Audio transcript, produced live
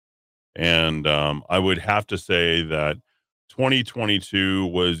And I would have to say that 2022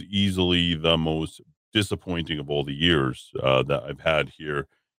 was easily the most disappointing of all the years that I've had here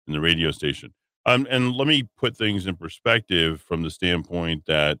in the radio station. And let me put things in perspective from the standpoint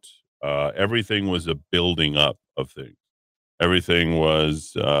that everything was a building up of things. Everything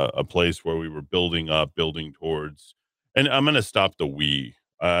was a place where we were building up, building towards. And I'm going to stop the we.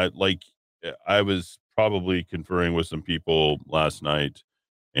 I was probably conferring with some people last night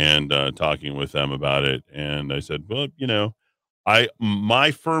and talking with them about it. And I said, well,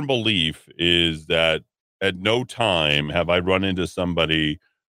 my firm belief is that at no time have I run into somebody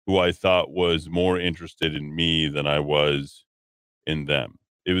who I thought was more interested in me than I was in them.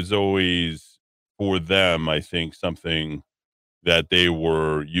 It was always for them, I think, something that they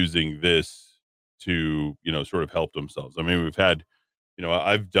were using this to, sort of help themselves. I mean,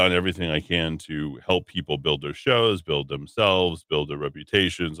 I've done everything I can to help people build their shows, build themselves, build their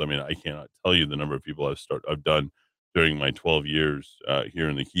reputations. I mean, I cannot tell you the number of people I've done during my 12 years here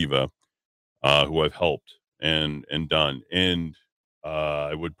in the Kiva who I've helped and done. And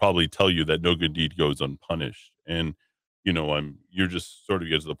I would probably tell you that no good deed goes unpunished. And you're just sort of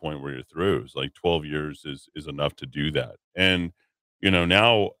get to the point where you're through. It's like 12 years is enough to do that. And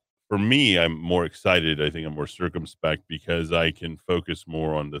now for me, I'm more excited. I think I'm more circumspect because I can focus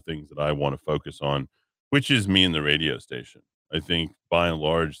more on the things that I want to focus on, which is me and the radio station. I think by and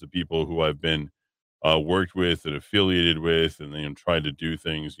large, the people who I've been worked with and affiliated with, and then tried to do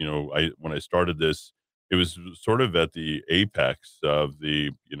things. I when I started this, it was sort of at the apex of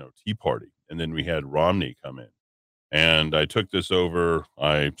the Tea Party, and then we had Romney come in, and I took this over.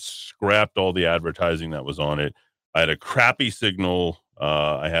 I scrapped all the advertising that was on it. I had a crappy signal.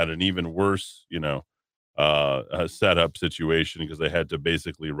 I had an even worse, a setup situation because I had to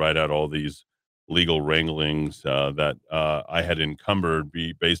basically write out all these legal wranglings that I had encumbered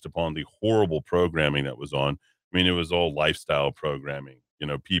based upon the horrible programming that was on. I mean, it was all lifestyle programming,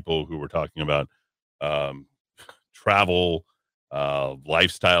 people who were talking about um, travel,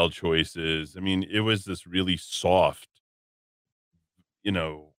 lifestyle choices. I mean, it was this really soft, you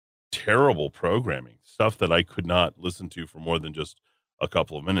know, terrible programming, stuff that I could not listen to for more than just a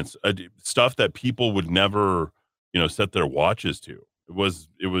couple of minutes. Stuff that people would never, set their watches to. It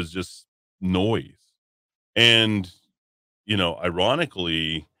was just noise. And,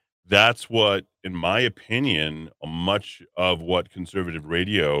 ironically, that's what, in my opinion, much of what conservative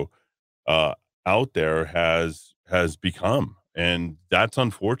radio uh, out there has become, and that's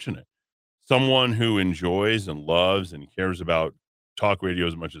unfortunate. Someone who enjoys and loves and cares about talk radio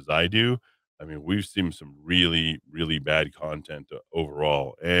as much as I do. I mean, we've seen some really, really bad content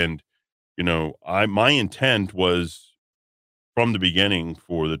overall, and I my intent was from the beginning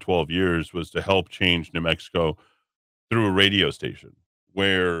for the 12 years was to help change New Mexico through a radio station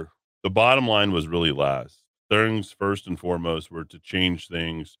where the bottom line was really last. Things first and foremost were to change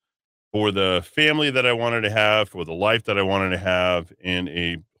things for the family that I wanted to have, for the life that I wanted to have in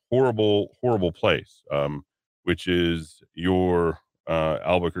a horrible, horrible place, which is your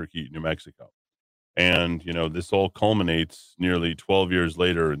Albuquerque, New Mexico. And, this all culminates nearly 12 years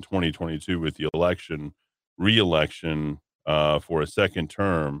later in 2022 with the re-election for a second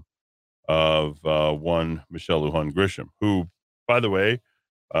term of one Michelle Lujan Grisham, who, by the way,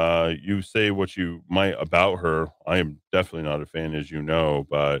 you say what you might about her. I am definitely not a fan, as you know,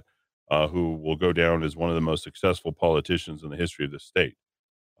 but who will go down as one of the most successful politicians in the history of the state,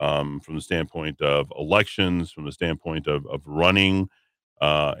 from the standpoint of elections, from the standpoint of running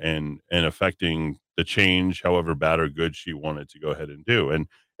and affecting the change, however bad or good she wanted to go ahead and do. And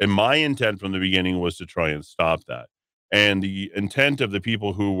my intent from the beginning was to try and stop that. And the intent of the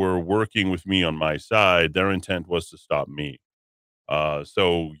people who were working with me on my side, their intent was to stop me.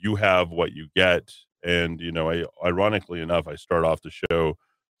 So you have what you get. And, ironically enough, I start off the show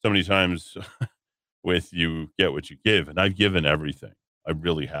so many times with you get what you give. And I've given everything. I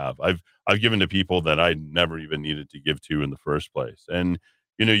really have. I've given to people that I never even needed to give to in the first place. And,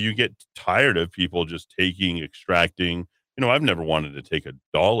 you get tired of people just taking, extracting. I've never wanted to take a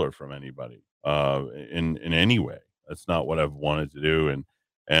dollar from anybody in any way. That's not what I've wanted to do.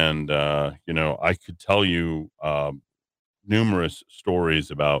 And I could tell you numerous stories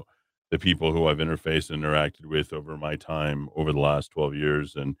about the people who I've interfaced and interacted with over my time over the last 12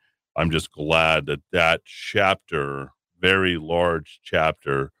 years. And I'm just glad that that chapter, very large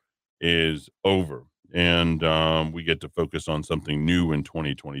chapter, is over. And we get to focus on something new in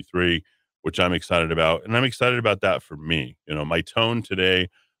 2023, which I'm excited about. And I'm excited about that for me. My tone today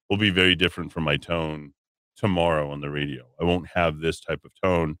will be very different from my tone tomorrow on the radio. I won't have this type of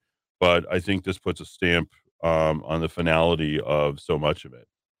tone, but I think this puts a stamp on the finality of so much of it.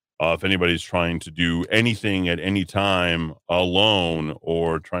 If anybody's trying to do anything at any time alone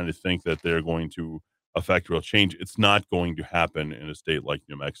or trying to think that they're going to affect real change, it's not going to happen in a state like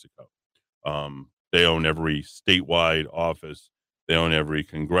New Mexico. They own every statewide office. They own every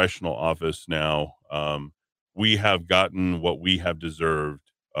congressional office now. We have gotten what we have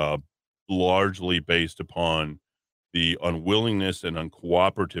deserved, largely based upon the unwillingness and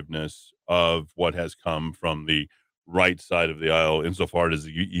uncooperativeness of what has come from the right side of the aisle, insofar as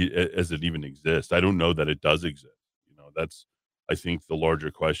it even exists. I don't know that it does exist. That's, I think, the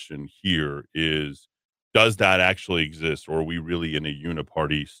larger question here is, does that actually exist, or are we really in a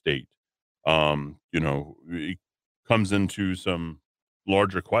uniparty state? It comes into some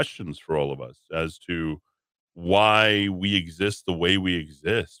larger questions for all of us as to why we exist the way we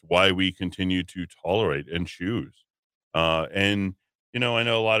exist, why we continue to tolerate and choose. And I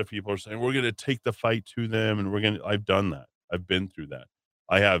know a lot of people are saying we're going to take the fight to them, and I've done that. I've been through that.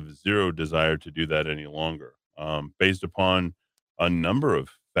 I have zero desire to do that any longer, based upon a number of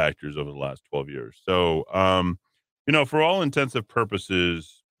factors over the last 12 years. So, for all intensive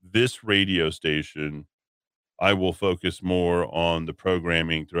purposes, this radio station, I will focus more on the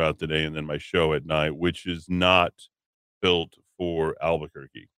programming throughout the day and then my show at night, which is not built for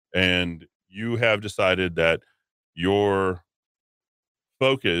Albuquerque. And you have decided that your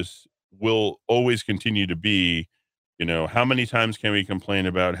focus will always continue to be, how many times can we complain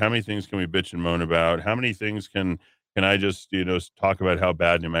about? How many things can we bitch and moan about? How many things can I just, talk about how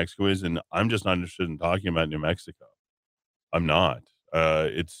bad New Mexico is? And I'm just not interested in talking about New Mexico. I'm not.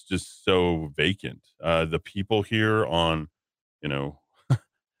 It's just so vacant. The people here you know,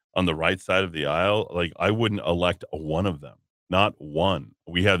 on the right side of the aisle, like, I wouldn't elect a one of them, not one.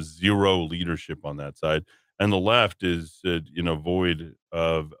 We have zero leadership on that side, and the left is, void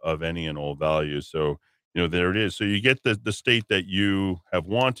of any and all values. So, there it is. So you get the state that you have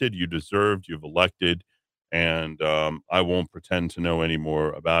wanted, you deserved, you've elected, and I won't pretend to know any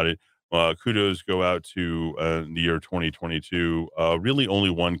more about it. Kudos go out to the year 2022. Really, only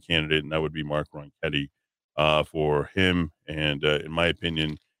one candidate, and that would be Mark Ronchetti. For him, and in my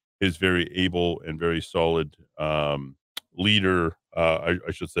opinion, his very able and very solid leader, I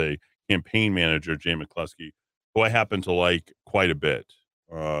should say, campaign manager, Jay McCluskey, who I happen to like quite a bit.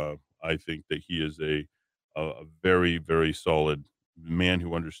 I think that he is a very, very solid man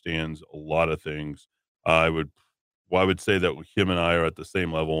who understands a lot of things. I would well, I would say that him and I are at the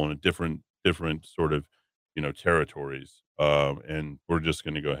same level in a different sort of, territories. And we're just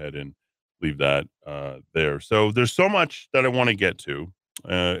going to go ahead and leave that there. So there's so much that I want to get to,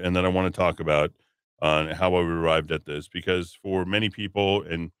 and that I want to talk about on how I arrived at this, because for many people,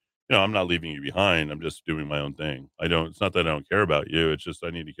 and I'm not leaving you behind. I'm just doing my own thing. It's not that I don't care about you. It's just I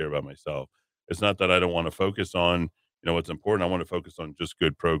need to care about myself. It's not that I don't want to focus on, what's important. I want to focus on just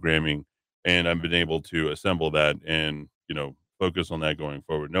good programming, and I've been able to assemble that and, focus on that going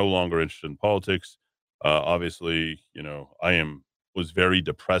forward. No longer interested in politics. Obviously, was very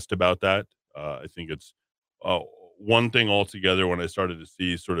depressed about that. I think it's uh, one thing altogether when I started to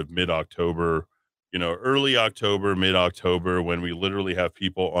see sort of mid October, early October, mid October, when we literally have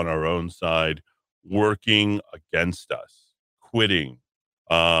people on our own side working against us, quitting,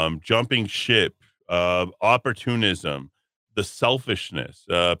 jumping ship, opportunism, the selfishness,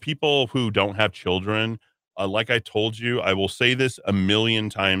 people who don't have children. Like I told you, I will say this a million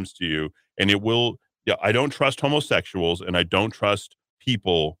times to you, and it will. Yeah, I don't trust homosexuals, and I don't trust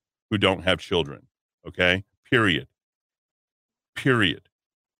people who don't have children. Okay, period. Period.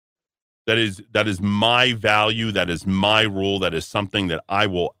 That is my value. That is my rule. That is something that I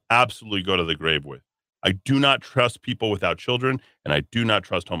will absolutely go to the grave with. I do not trust people without children, and I do not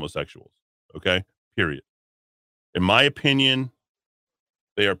trust homosexuals. Okay, period. In my opinion,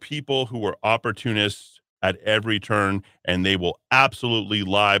 they are people who are opportunists at every turn, and they will absolutely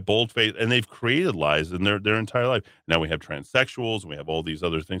lie, bold-faced, and they've created lies in their entire life. Now we have transsexuals, and we have all these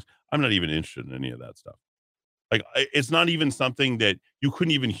other things. I'm not even interested in any of that stuff. Like, it's not even something that you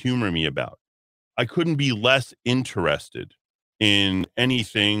couldn't even humor me about. I couldn't be less interested in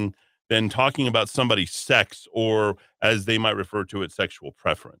anything than talking about somebody's sex, or, as they might refer to it, sexual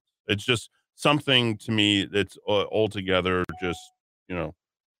preference. It's just something to me that's altogether just, you know,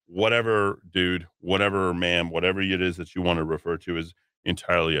 whatever, dude, whatever, ma'am, whatever it is that you want to refer to is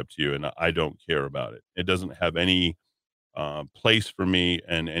entirely up to you. And I don't care about it. It doesn't have any place for me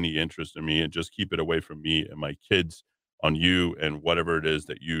and any interest in me, and just keep it away from me and my kids, on you and whatever it is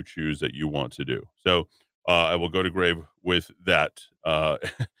that you choose that you want to do. So I will go to grave with that.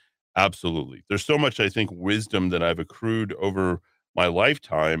 Absolutely. There's so much, I think, wisdom that I've accrued over my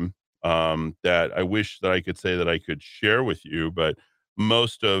lifetime, that I wish that I could say that I could share with you, but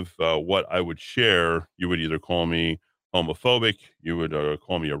most of what I would share, you would either call me homophobic, you would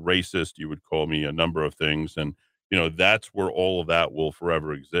call me a racist, you would call me a number of things. And, that's where all of that will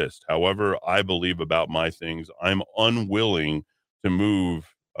forever exist. However, I believe about my things, I'm unwilling to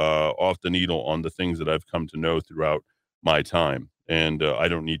move off the needle on the things that I've come to know throughout my time. And I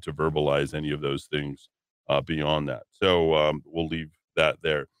don't need to verbalize any of those things beyond that. So we'll leave that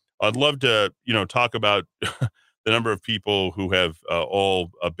there. I'd love to, talk about the number of people who have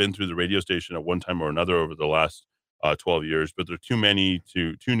all been through the radio station at one time or another over the last 12 years, but there are too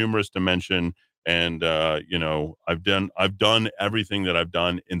numerous to mention. And I've done everything that I've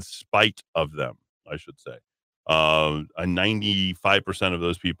done in spite of them, I should say. 95% of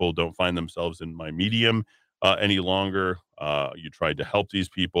those people don't find themselves in my medium any longer. You tried to help these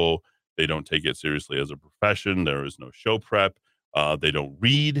people. They don't take it seriously as a profession. There is no show prep. They don't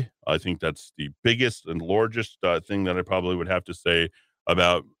read. I think that's the biggest and largest thing that I probably would have to say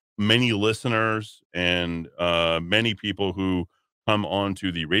about many listeners and many people who come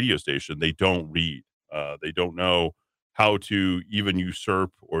onto the radio station. They don't read. They don't know how to even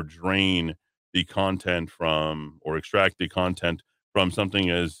usurp or drain the content from, or extract the content from something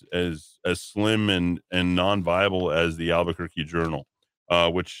as slim and non-viable as the Albuquerque Journal,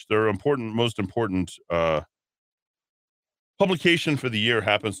 which their most important publication for the year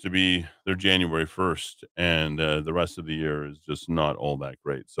happens to be their January 1st, and the rest of the year is just not all that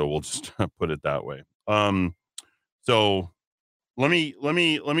great. So we'll just put it that way. So let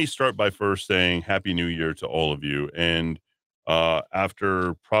me start by first saying Happy New Year to all of you. And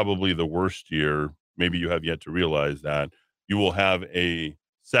after probably the worst year, maybe you have yet to realize that you will have a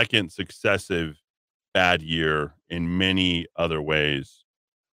second successive bad year in many other ways,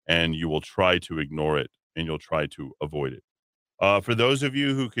 and you will try to ignore it and you'll try to avoid it. For those of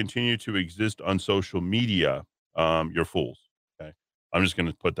you who continue to exist on social media, you're fools. Okay. I'm just going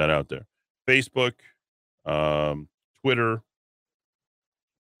to put that out there. Facebook, Twitter,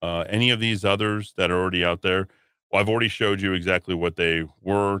 any of these others that are already out there. Well, I've already showed you exactly what they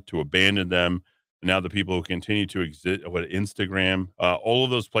were, to abandon them. And now the people who continue to exist, Instagram, all of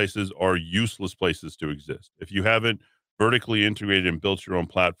those places are useless places to exist. If you haven't vertically integrated and built your own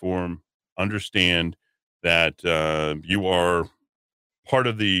platform, understand that you are part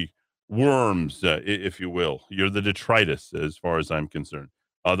of the worms, if you will. You're the detritus, as far as I'm concerned.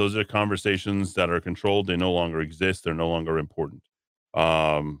 Those are conversations that are controlled. They no longer exist. They're no longer important.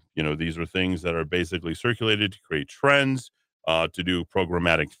 These are things that are basically circulated to create trends, to do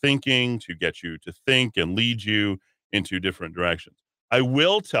programmatic thinking, to get you to think and lead you into different directions. I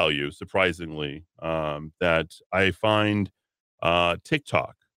will tell you, surprisingly, that I find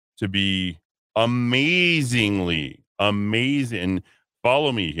TikTok to be amazingly amazing.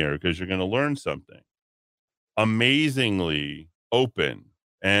 Follow me here because you're going to learn something. Amazingly open,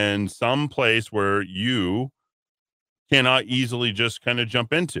 and some place where you cannot easily just kind of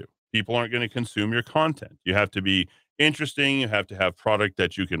jump into. People aren't going to consume your content. You have to be interesting. You have to have product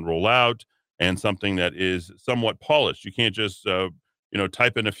that you can roll out and something that is somewhat polished. You can't just,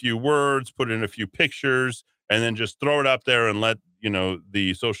 type in a few words, put in a few pictures, and then just throw it up there and let,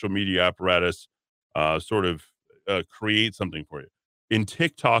 the social media apparatus sort of create something for you. In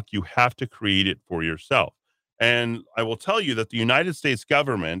TikTok, you have to create it for yourself. And I will tell you that the United States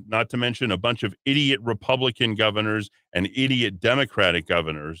government, not to mention a bunch of idiot Republican governors and idiot Democratic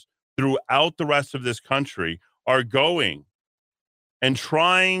governors throughout the rest of this country, are going and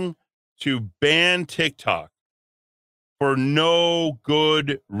trying to ban TikTok for no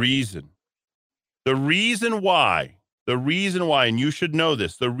good reason. The reason why, and you should know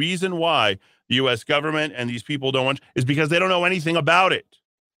this, the reason why the U.S. government and these people don't want is because they don't know anything about it.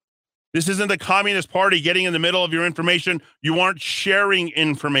 This isn't the Communist Party getting in the middle of your information. You aren't sharing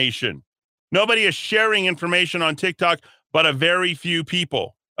information. Nobody is sharing information on TikTok but a very few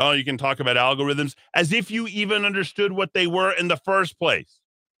people. Oh, you can talk about algorithms as if you even understood what they were in the first place.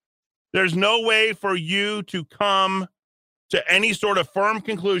 There's no way for you to come to any sort of firm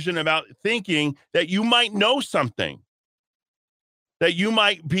conclusion about thinking that you might know something, that you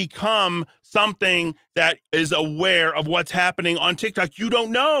might become something that is aware of what's happening on TikTok. You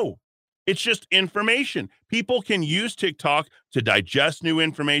don't know. It's just information. People can use TikTok to digest new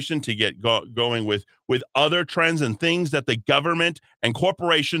information, to get going with other trends and things that the government and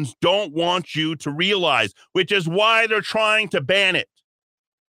corporations don't want you to realize, which is why they're trying to ban it.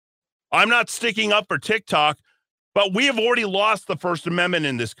 I'm not sticking up for TikTok, but we have already lost the First Amendment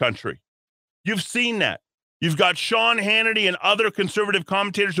in this country. You've seen that. You've got Sean Hannity and other conservative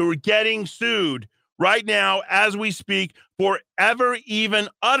commentators who are getting sued right now as we speak for ever even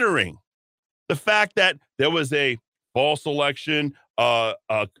uttering the fact that there was a false election, a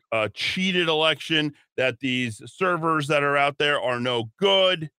cheated election, that these servers that are out there are no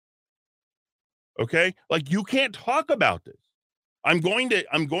good. Okay? Like, you can't talk about this. I'm going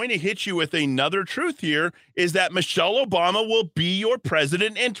to hit you with another truth here, is that Michelle Obama will be your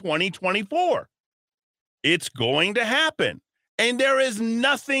president in 2024. It's going to happen. And there is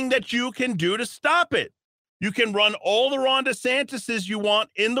nothing that you can do to stop it. You can run all the Ron DeSantis's you want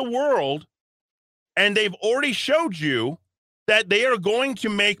in the world, and they've already showed you that they are going to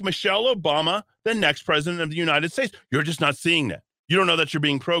make Michelle Obama the next president of the United States. You're just not seeing that. You don't know that you're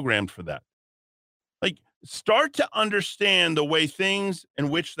being programmed for that. Like, start to understand the way things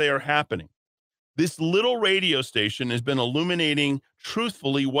in which they are happening. This little radio station has been illuminating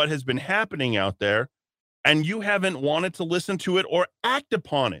truthfully what has been happening out there, and you haven't wanted to listen to it or act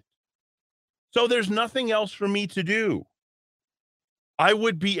upon it. So there's nothing else for me to do. I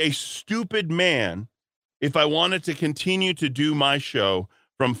would be a stupid man if I wanted to continue to do my show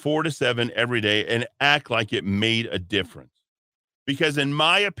from 4 to 7 every day and act like it made a difference. Because in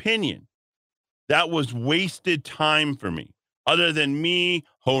my opinion, that was wasted time for me, other than me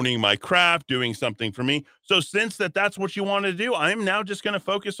honing my craft, doing something for me. So since that's what you want to do, I'm now just going to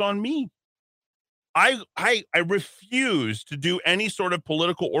focus on me. I refuse to do any sort of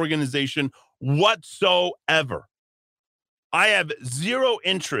political organization whatsoever. I have zero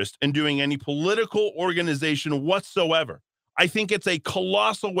interest in doing any political organization whatsoever. I think it's a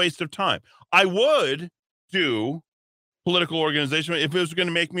colossal waste of time. I would do political organization if it was going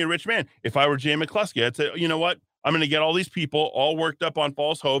to make me a rich man. If I were Jay McCluskey, I'd say, you know what? I'm going to get all these people all worked up on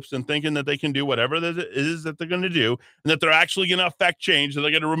false hopes and thinking that they can do whatever it is that they're going to do, and that they're actually going to affect change, and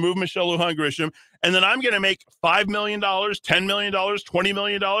they're going to remove Michelle Lujan Grisham, and then I'm going to make $5 million, $10 million, $20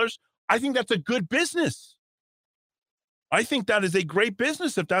 million. I think that's a good business. I think that is a great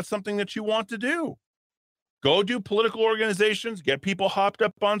business if that's something that you want to do. Go do political organizations, get people hopped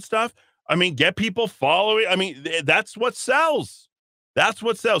up on stuff. I mean, get people following. I mean, that's what sells. That's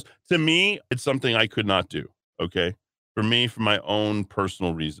what sells. To me, it's something I could not do. Okay. For me, for my own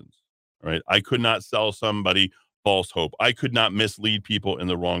personal reasons. All right. I could not sell somebody false hope. I could not mislead people in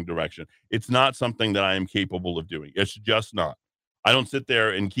the wrong direction. It's not something that I am capable of doing. It's just not. I don't sit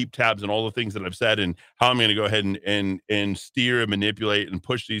there and keep tabs on all the things that I've said and how I'm going to go ahead and steer and manipulate and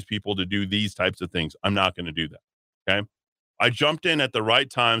push these people to do these types of things. I'm not going to do that. Okay. I jumped in at the right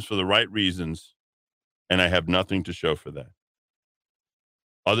times for the right reasons, and I have nothing to show for that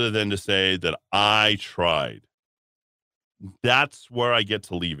other than to say that I tried. That's where I get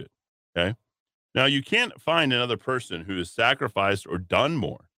to leave it. Okay. Now, you can't find another person who has sacrificed or done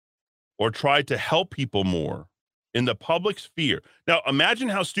more or tried to help people more in the public sphere. Now, imagine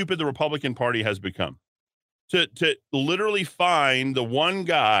how stupid the Republican Party has become to literally find the one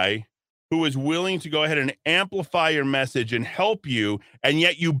guy who is willing to go ahead and amplify your message and help you, and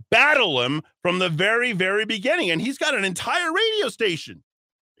yet you battle him from the very, very beginning. And he's got an entire radio station.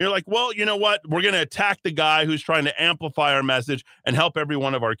 You're like, well, you know what? We're going to attack the guy who's trying to amplify our message and help every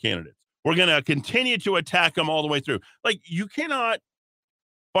one of our candidates. We're going to continue to attack him all the way through. Like, you cannot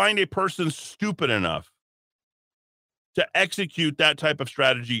find a person stupid enough to execute that type of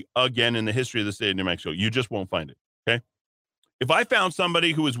strategy again in the history of the state of New Mexico. You just won't find it. Okay. If I found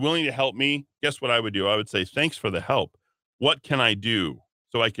somebody who was willing to help me, guess what I would do? I would say, thanks for the help. What can I do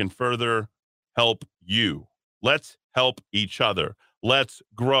so I can further help you? Let's help each other. Let's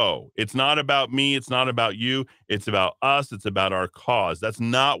grow. It's not about me. It's not about you. It's about us. It's about our cause. That's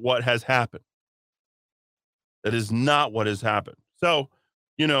not what has happened. That is not what has happened. So,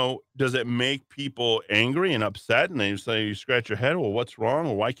 does it make people angry and upset? And they say, you scratch your head, well, what's wrong?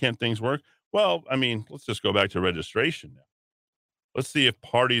 Or why can't things work? Well, I mean, let's just go back to registration now. Let's see if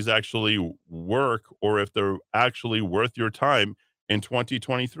parties actually work or if they're actually worth your time in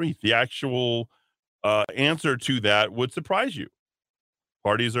 2023. The actual answer to that would surprise you.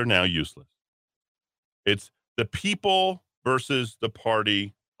 Parties are now useless. It's the people versus the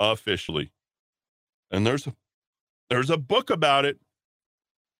party officially. And there's a book about it.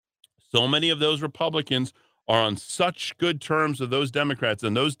 So many of those Republicans are on such good terms with those Democrats,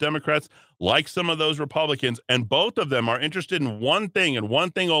 and those Democrats like some of those Republicans, and both of them are interested in one thing and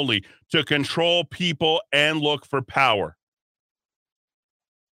one thing only: to control people and look for power.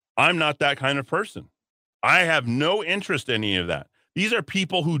 I'm not that kind of person. I have no interest in any of that. These are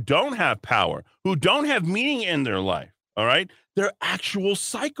people who don't have power, who don't have meaning in their life. All right. They're actual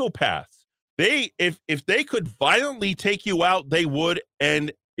psychopaths. If they could violently take you out, they would.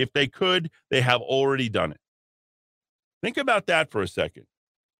 And if they could, they have already done it. Think about that for a second.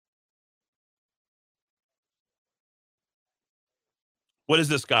 What is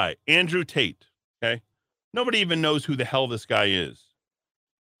this guy? Andrew Tate. Okay. Nobody even knows who the hell this guy is.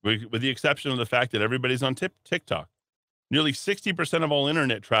 with the exception of the fact that everybody's on TikTok. Nearly 60% of all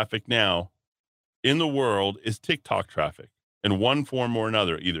internet traffic now in the world is TikTok traffic in one form or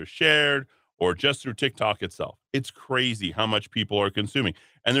another, either shared or just through TikTok itself. It's crazy how much people are consuming.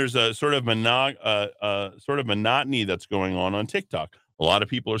 And there's a sort of monotony that's going on TikTok. A lot of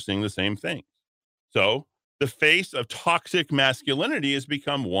people are seeing the same thing. So the face of toxic masculinity has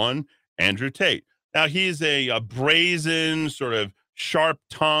become one Andrew Tate. Now, he's a brazen, sort of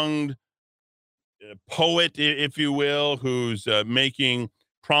sharp-tongued poet, if you will, who's making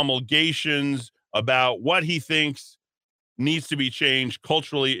promulgations about what he thinks needs to be changed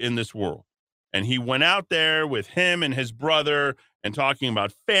culturally in this world. And he went out there with him and his brother and talking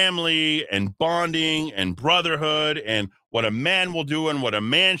about family and bonding and brotherhood and what a man will do and what a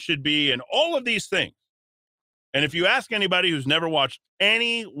man should be and all of these things. And if you ask anybody who's never watched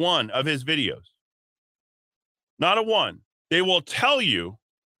any one of his videos, not a one, they will tell you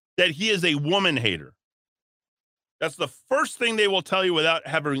that he is a woman hater. That's the first thing they will tell you without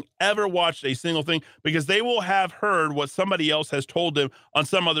having ever watched a single thing, because they will have heard what somebody else has told them on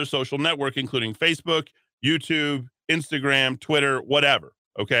some other social network, including Facebook, YouTube, Instagram, Twitter, whatever.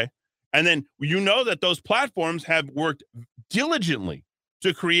 Okay. And then you know that those platforms have worked diligently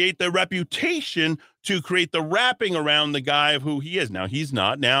to create the reputation, to create the wrapping around the guy of who he is. Now, he's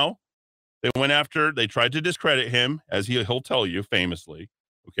not. Now, they tried to discredit him, as he'll tell you famously.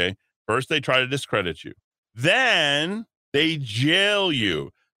 Okay. First, they try to discredit you. Then they jail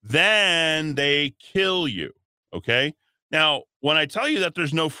you. Then they kill you. Okay. Now, when I tell you that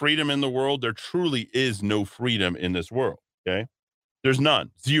there's no freedom in the world, there truly is no freedom in this world. Okay. There's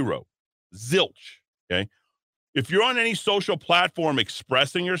none. Zero. Zilch. Okay. If you're on any social platform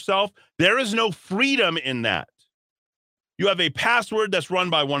expressing yourself, there is no freedom in that. You have a password that's run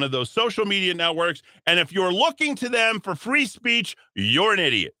by one of those social media networks. And if you're looking to them for free speech, you're an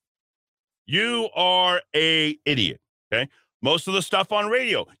idiot. You are an idiot. Okay. Most of the stuff on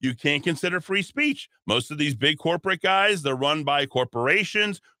radio, you can't consider free speech. Most of these big corporate guys, they're run by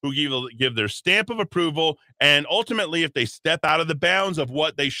corporations who give their stamp of approval. And ultimately, if they step out of the bounds of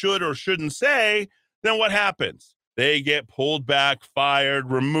what they should or shouldn't say, then what happens? They get pulled back,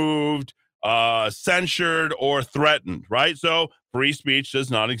 fired, removed, censured, or threatened, right? So free speech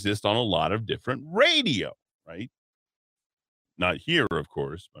does not exist on a lot of different radio, right? Not here, of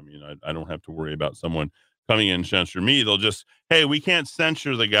course. I mean, I don't have to worry about someone coming in and censor me. They'll just, hey, we can't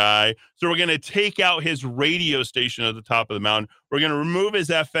censor the guy, so we're going to take out his radio station at the top of the mountain. We're going to remove his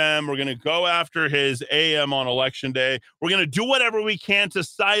FM. We're going to go after his AM on election day. We're going to do whatever we can to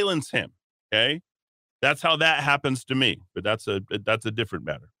silence him, okay? That's how that happens to me, but that's a different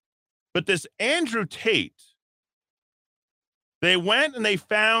matter. But this Andrew Tate, they went and they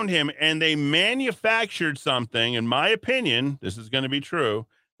found him and they manufactured something. In my opinion, this is going to be true.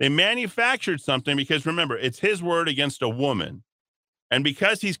 They manufactured something because, remember, it's his word against a woman. And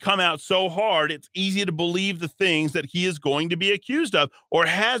because he's come out so hard, it's easy to believe the things that he is going to be accused of or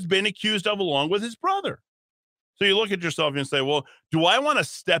has been accused of along with his brother. So you look at yourself and say, well, do I want to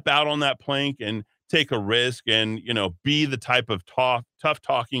step out on that plank and take a risk and, be the type of tough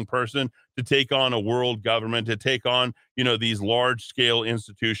talking person to take on a world government, to take on, these large scale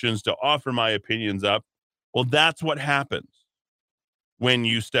institutions, to offer my opinions up? Well, that's what happens when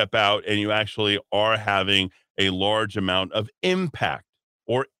you step out and you actually are having a large amount of impact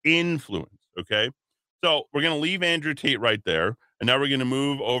or influence. Okay. So we're going to leave Andrew Tate right there. And now we're going to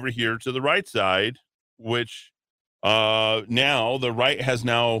move over here to the right side, which now the right has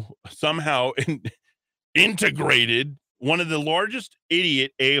now somehow integrated one of the largest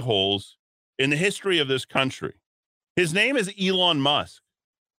idiot a-holes in the history of this country. His name is Elon Musk.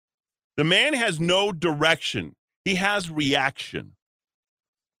 The man has no direction. He has reaction.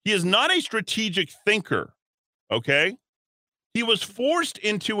 He is not a strategic thinker, okay? He was forced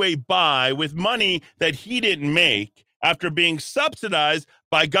into a buy with money that he didn't make after being subsidized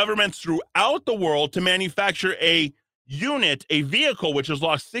by governments throughout the world to manufacture a vehicle, which has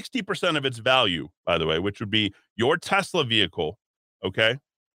lost 60% of its value, by the way, which would be your Tesla vehicle, okay?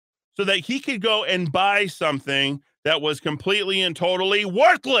 So that he could go and buy something that was completely and totally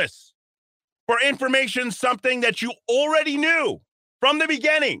worthless for information, something that you already knew from the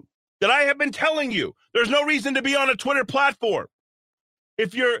beginning, that I have been telling you. There's no reason to be on a Twitter platform.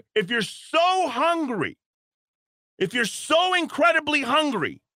 If you're so hungry, if you're so incredibly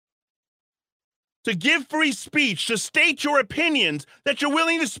hungry to give free speech, to state your opinions, that you're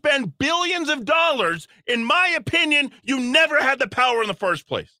willing to spend billions of dollars, in my opinion, you never had the power in the first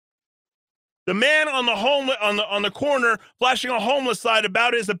place. The man on the on the corner flashing a homeless sign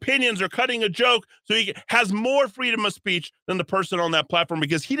about his opinions or cutting a joke, so he has more freedom of speech than the person on that platform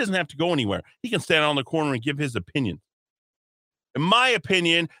because he doesn't have to go anywhere. He can stand on the corner and give his opinion. In my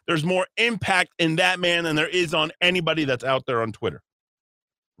opinion, there's more impact in that man than there is on anybody that's out there on Twitter.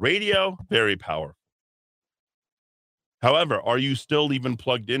 Radio, very powerful. However, are you still even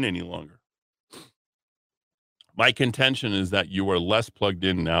plugged in any longer? My contention is that you are less plugged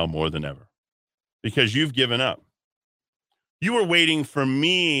in now more than ever because you've given up. You were waiting for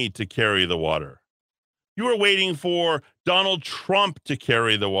me to carry the water. You were waiting for Donald Trump to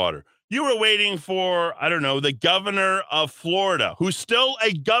carry the water. You were waiting for, I don't know, the governor of Florida, who's still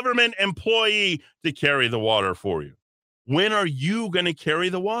a government employee, to carry the water for you. When are you going to carry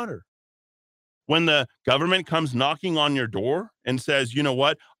the water? When the government comes knocking on your door and says, you know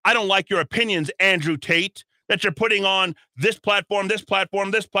what? I don't like your opinions, Andrew Tate, that you're putting on this platform, this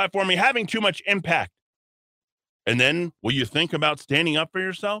platform, this platform. You're having too much impact. And then will you think about standing up for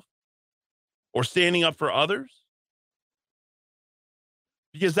yourself or standing up for others?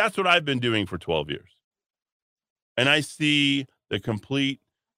 Because that's what I've been doing for 12 years. And I see the complete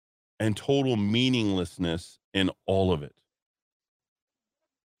and total meaninglessness in all of it.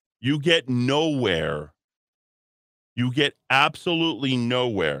 You get nowhere. You get absolutely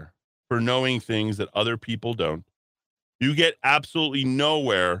nowhere for knowing things that other people don't. You get absolutely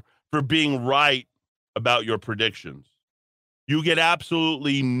nowhere for being right about your predictions. You get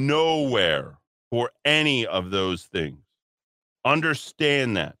absolutely nowhere for any of those things.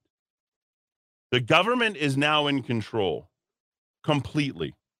 Understand that. The government is now in control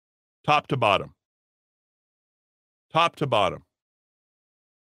completely, top to bottom. Top to bottom.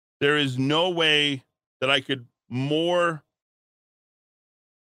 There is no way that I could more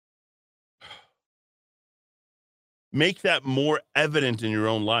make that more evident in your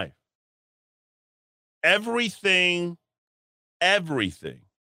own life. Everything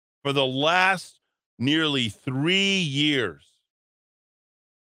for the last nearly 3 years,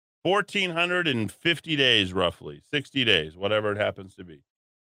 1,450 days, roughly 60 days, whatever it happens to be,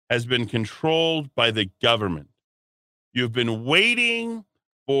 has been controlled by the government. You've been waiting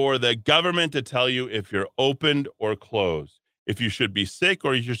for the government to tell you if you're opened or closed, if you should be sick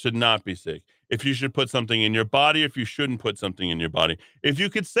or you should not be sick, if you should put something in your body, if you shouldn't put something in your body, if you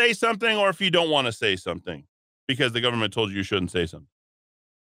could say something or if you don't want to say something because the government told you shouldn't say something.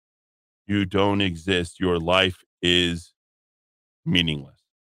 You don't exist. Your life is meaningless.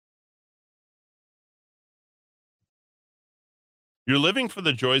 You're living for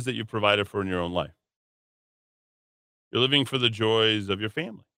the joys that you provided for in your own life. You're living for the joys of your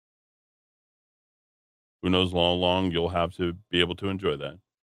family. Who knows how long you'll have to be able to enjoy that.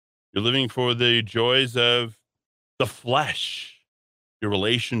 You're living for the joys of the flesh, your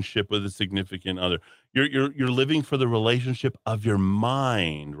relationship with a significant other. You're living for the relationship of your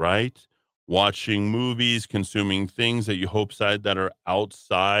mind, right? Watching movies, consuming things that you hope side that are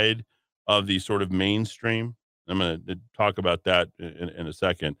outside of the sort of mainstream. I'm going to talk about that in a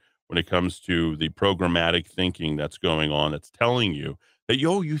second when it comes to the programmatic thinking that's going on that's telling you that,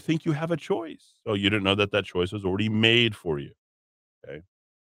 you think you have a choice. So you didn't know that that choice was already made for you. Okay.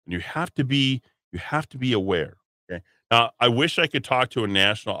 And you have to be aware. Okay. Now, I wish I could talk to a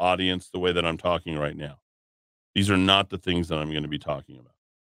national audience the way that I'm talking right now. These are not the things that I'm going to be talking about.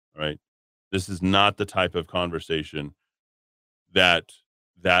 All right. This is not the type of conversation that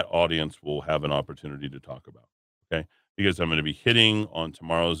audience will have an opportunity to talk about. Okay. Because I'm going to be hitting on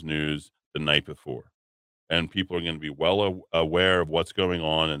tomorrow's news the night before. And people are going to be well aware of what's going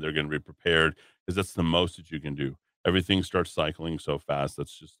on and they're going to be prepared because that's the most that you can do. Everything starts cycling so fast.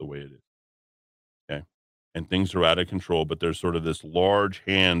 That's just the way it is. Okay. And things are out of control, but there's sort of this large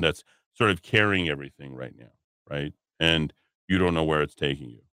hand that's sort of carrying everything right now. Right. And you don't know where it's taking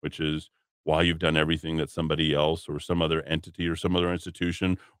you, which is why you've done everything that somebody else or some other entity or some other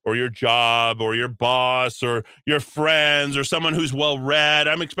institution or your job or your boss or your friends or someone who's well read.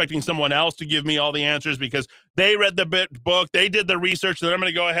 I'm expecting someone else to give me all the answers because they read the book, they did the research, and I'm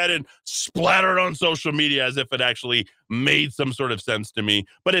going to go ahead and splatter it on social media as if it actually made some sort of sense to me.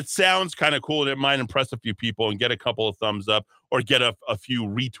 But it sounds kind of cool and it might impress a few people and get a couple of thumbs up or get a few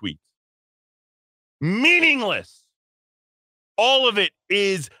retweets. Meaningless. All of it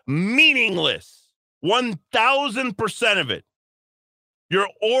is meaningless. 1,000% of it. You're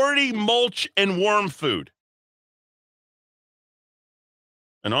already mulch and worm food.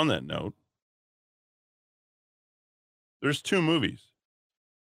 And on that note, there's 2 movies.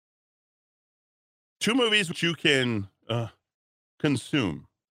 2 movies which you can consume.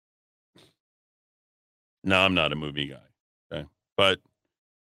 Now, I'm not a movie guy, okay? But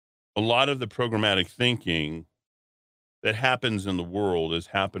A lot of the programmatic thinking that happens in the world is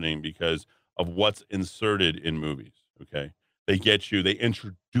happening because of what's inserted in movies. Okay. They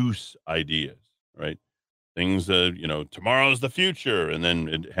introduce ideas, right? Things, tomorrow's the future. And then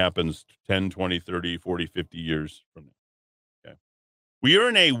it happens 10, 20, 30, 40, 50 years from now. Okay. We are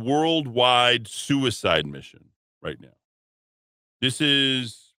in a worldwide suicide mission right now. This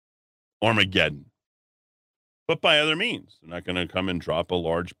is Armageddon, but by other means. They're not going to come and drop a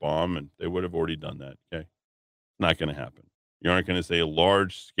large bomb, and they would have already done that. Okay. Not going to happen. You aren't going to say a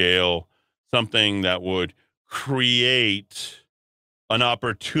large scale, something that would create an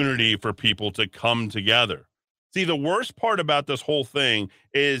opportunity for people to come together. See, the worst part about this whole thing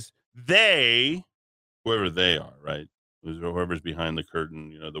is whoever they are, right? Whoever's behind the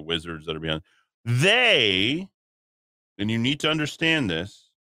curtain, the wizards that are behind, and you need to understand this,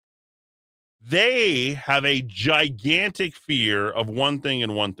 they have a gigantic fear of one thing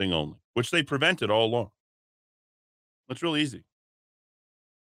and one thing only, which they prevented all along. It's real easy.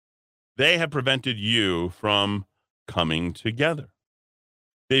 They have prevented you from coming together.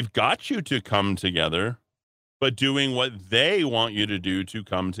 They've got you to come together, but doing what they want you to do to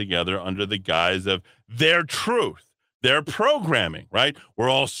come together under the guise of their truth, their programming, right? We're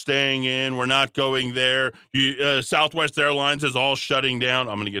all staying in. We're not going there. Southwest Airlines is all shutting down.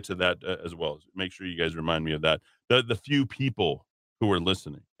 I'm going to get to that as well. Make sure you guys remind me of that. The few people who are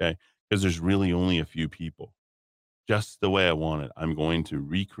listening, okay? Because there's really only a few people. Just the way I want it. I'm going to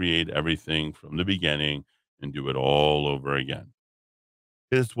recreate everything from the beginning and do it all over again.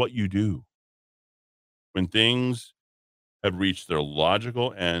 It's what you do. When things have reached their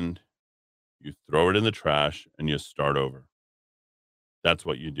logical end, you throw it in the trash and you start over. That's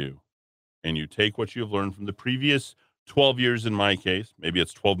what you do. And you take what you've learned from the previous 12 years in my case. Maybe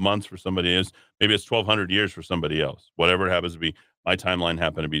it's 12 months for somebody else. Maybe it's 1,200 years for somebody else. Whatever it happens to be, my timeline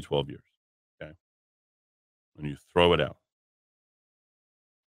happened to be 12 years. Okay. And you throw it out.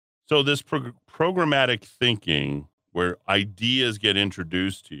 So this programmatic thinking where ideas get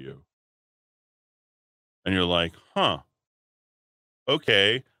introduced to you and you're like,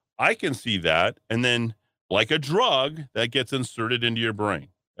 okay, I can see that. And then like a drug that gets inserted into your brain.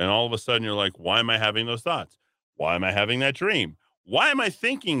 And all of a sudden you're like, why am I having those thoughts? Why am I having that dream? Why am I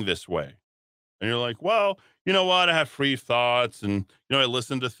thinking this way? And you're like, well, you know what? I have free thoughts and, I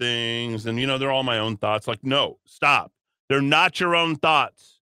listen to things and, they're all my own thoughts. Like, no, stop. They're not your own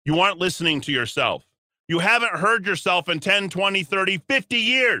thoughts. You aren't listening to yourself. You haven't heard yourself in 10, 20, 30, 50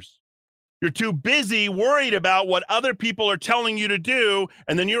 years. You're too busy worried about what other people are telling you to do.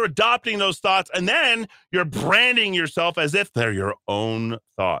 And then you're adopting those thoughts. And then you're branding yourself as if they're your own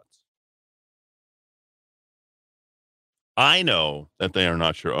thoughts. I know that they are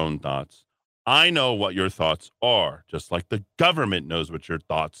not your own thoughts. I know what your thoughts are, just like the government knows what your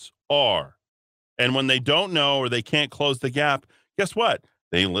thoughts are. And when they don't know or they can't close the gap, guess what?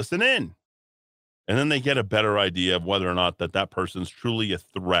 They listen in. And then they get a better idea of whether or not that person's truly a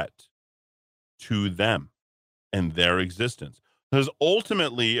threat to them and their existence. Because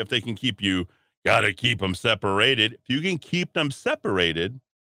ultimately, if they can got to keep them separated. If you can keep them separated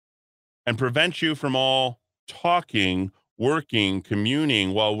and prevent you from all talking, working,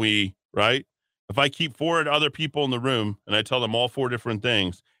 communing while right? If I keep four other people in the room and I tell them all four different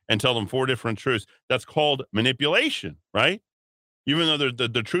things and tell them four different truths, that's called manipulation, right? Even though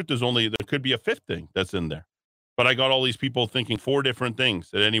the truth is there could be a fifth thing that's in there. But I got all these people thinking four different things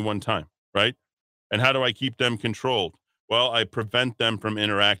at any one time, right? And how do I keep them controlled? Well, I prevent them from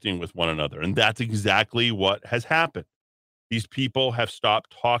interacting with one another. And that's exactly what has happened. These people have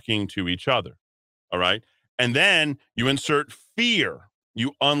stopped talking to each other. All right. And then you insert fear.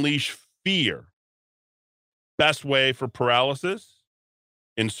 You unleash fear. Best way for paralysis,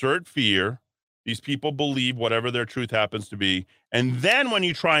 insert fear. These people believe whatever their truth happens to be. And then when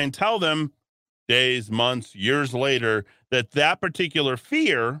you try and tell them days, months, years later that particular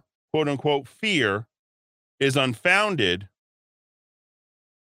fear, quote unquote, fear is unfounded,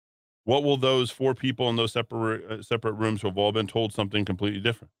 what will those four people in those separate rooms who have all been told something completely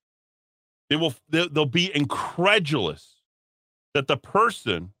different? They'll be incredulous that the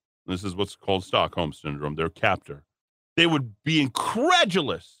person, this is what's called Stockholm syndrome, their captor, they would be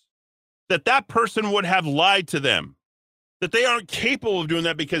incredulous that person would have lied to them, that they aren't capable of doing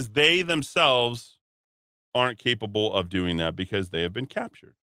that because they themselves aren't capable of doing that because they have been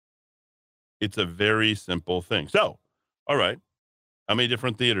captured. It's a very simple thing. So, all right, how many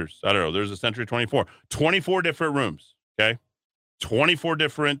different theaters? I don't know. There's a Century 24, 24 different rooms, okay? 24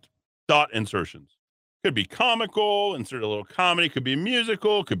 different thought insertions. Could be comical, insert a little comedy, could be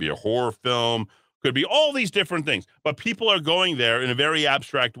musical, could be a horror film, could be all these different things. But people are going there in a very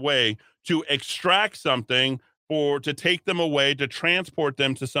abstract way to extract something or to take them away, to transport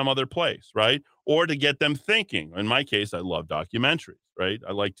them to some other place, right? Or to get them thinking. In my case, I love documentaries, right?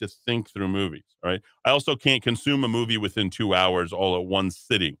 I like to think through movies, right? I also can't consume a movie within 2 hours all at one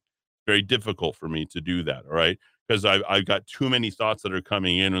sitting. Very difficult for me to do that, all right? Because I've got too many thoughts that are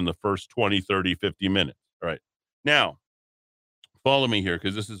coming in the first 20, 30, 50 minutes, all right? Now, follow me here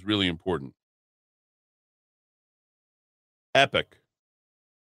because this is really important. Epic,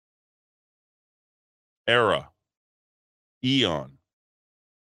 era, eon,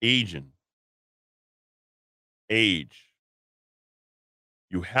 agent, age.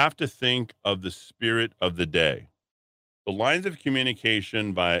 You have to think of the spirit of the day. The lines of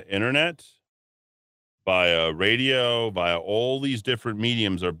communication via internet, via radio, via all these different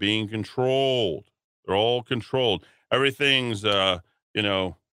mediums are being controlled. They're all controlled. Everything's, you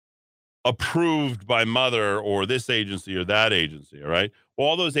know, approved by Mother or this agency or that agency. All right. Well,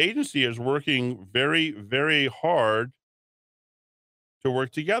 all those agencies are working very, very hard to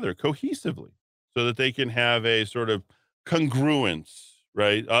work together cohesively so that they can have a sort of congruence,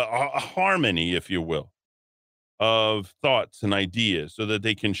 right? A harmony, if you will, of thoughts and ideas so that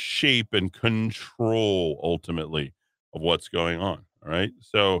they can shape and control ultimately of what's going on. All right.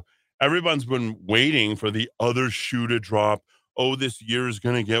 So everyone's been waiting for the other shoe to drop. Oh, this year is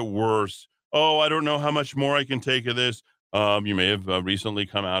going to get worse. Oh, I don't know how much more I can take of this. You may have recently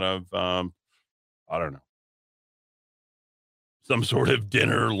come out of, I don't know, some sort of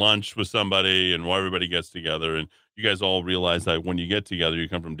dinner, lunch with somebody, and where everybody gets together. And you guys all realize that when you get together, you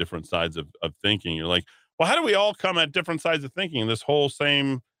come from different sides of thinking. You're like, well, how do we all come at different sides of thinking? This whole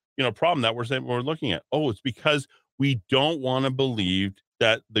same, problem that we're looking at. Oh, it's because we don't want to believe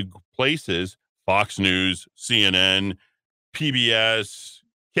that the places, Fox News, CNN, PBS,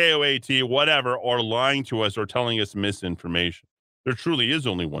 KOAT, whatever, are lying to us or telling us misinformation. There truly is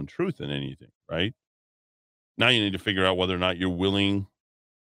only one truth in anything, right? Now you need to figure out whether or not you're willing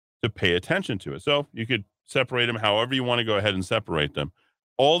to pay attention to it. So you could separate them however you want to go ahead and separate them.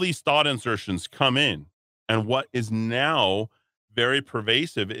 All these thought insertions come in. And what is now very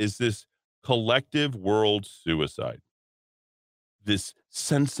pervasive is this collective world suicide, this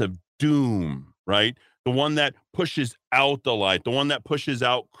sense of doom, right? The one that pushes out the light, the one that pushes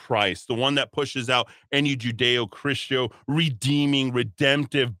out Christ, the one that pushes out any Judeo-Christian, redeeming,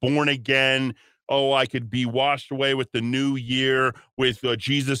 redemptive, born again. Oh, I could be washed away with the new year, with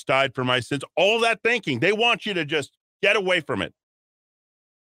Jesus died for my sins. All that thinking, they want you to just get away from it.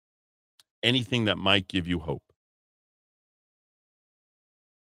 Anything that might give you hope.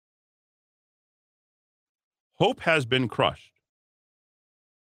 Hope has been crushed.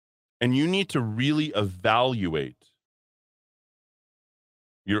 And you need to really evaluate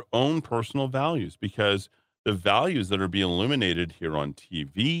your own personal values because the values that are being illuminated here on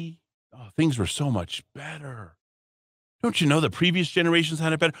TV, things were so much better. Don't you know the previous generations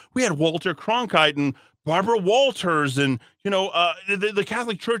had it better? We had Walter Cronkite and Barbara Walters, and the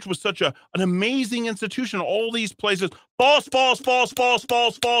Catholic Church was such an amazing institution. All these places, false, false, false, false,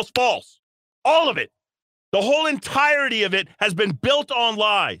 false, false, false. All of it. The whole entirety of it has been built on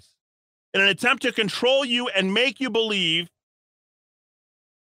lies in an attempt to control you and make you believe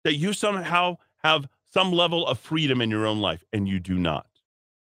that you somehow have some level of freedom in your own life, and you do not.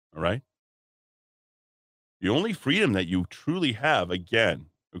 All right? The only freedom that you truly have, again,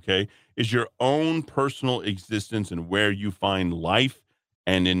 okay, is your own personal existence and where you find life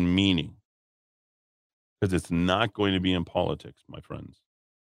and in meaning. Because it's not going to be in politics, my friends.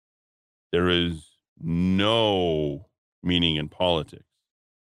 There is no meaning in politics.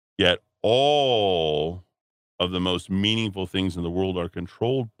 Yet all of the most meaningful things in the world are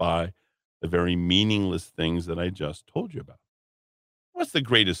controlled by the very meaningless things that I just told you about. What's the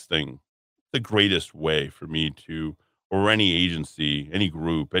greatest thing? The greatest way for me to, or any agency, any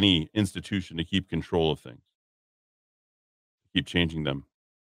group, any institution to keep control of things, keep changing them.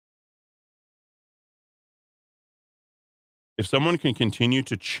 If someone can continue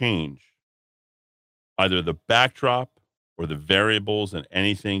to change either the backdrop or the variables and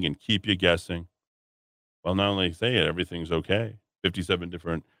anything and keep you guessing, well, not only say it, everything's okay. 57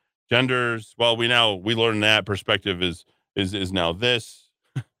 different genders. Well, we learn that perspective is now this.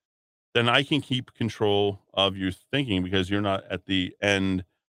 Then I can keep control of your thinking because you're not at the end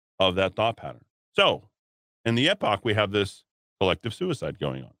of that thought pattern. So in the epoch, we have this collective suicide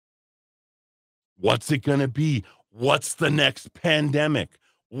going on. What's it going to be? What's the next pandemic?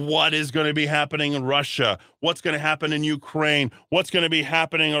 What is going to be happening in Russia? What's going to happen in Ukraine? What's going to be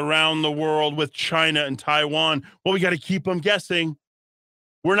happening around the world with China and Taiwan? Well, we got to keep them guessing.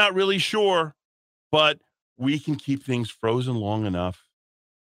 We're not really sure. but we can keep things frozen long enough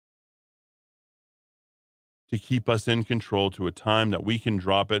to keep us in control to a time that we can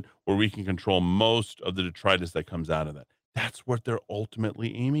drop it, or we can control most of the detritus that comes out of that. That's what they're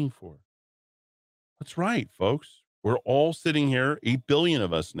ultimately aiming for. That's right, folks. We're all sitting here, 8 billion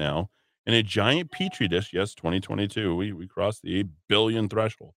of us now, in a giant petri dish. Yes, 2022, we crossed the 8 billion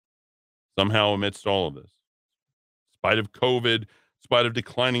threshold somehow amidst all of this. In spite of COVID, in spite of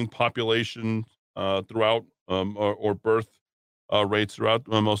declining population throughout or birth rates throughout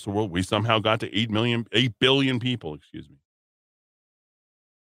most of the world, we somehow got to 8 billion people, excuse me.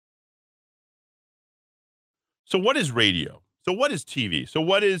 So what is radio? So what is TV? So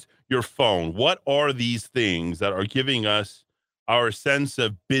what is your phone? What are these things that are giving us our sense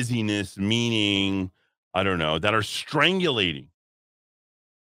of busyness, meaning, I don't know, that are strangulating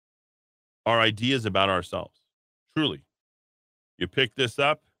our ideas about ourselves? Truly. You pick this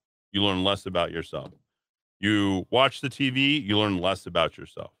up, you learn less about yourself. You watch the TV, you learn less about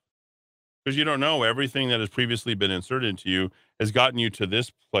yourself. Because you don't know everything that has previously been inserted into you has gotten you to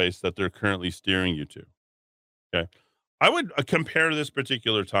this place that they're currently steering you to. Okay. I would compare this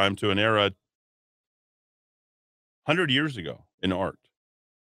particular time to an era 100 years ago in art.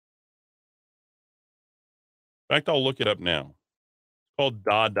 In fact, I'll look it up now. It's called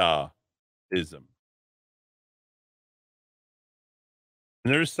Dadaism.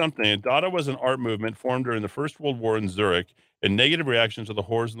 And there's something. Dada was an art movement formed during the First World War in Zurich in negative reaction to the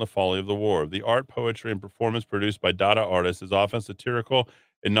horrors and the folly of the war. The art, poetry, and performance produced by Dada artists is often satirical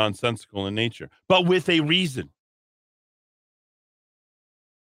and nonsensical in nature, but with a reason.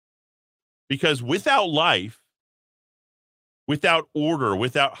 Because without life, without order,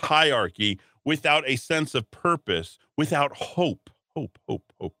 without hierarchy, without a sense of purpose, without hope.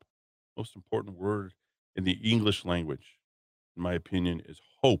 Most important word in the English language, in my opinion, is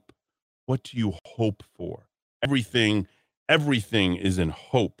hope. What do you hope for? Everything is in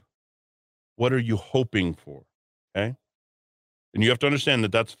hope. What are you hoping for? Okay. And you have to understand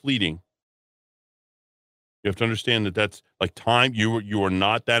that that's fleeting. You have to understand that that's like time. You are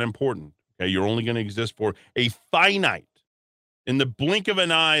not that important. Okay. You're only going to exist for a finite, in the blink of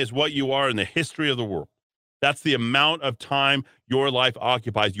an eye, is what you are in the history of the world. That's the amount of time your life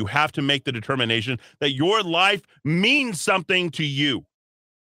occupies. You have to make the determination that your life means something to you.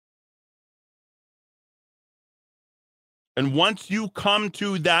 And once you come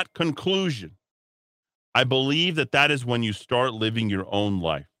to that conclusion, I believe that that is when you start living your own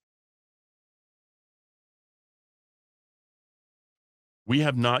life. We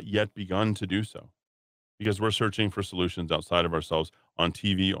have not yet begun to do so because we're searching for solutions outside of ourselves on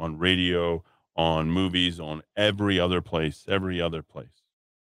TV, on radio, on movies, on every other place. Rush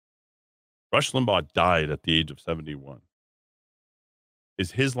Limbaugh died at the age of 71.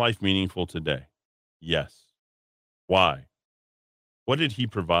 Is his life meaningful today? Yes. Why? What did he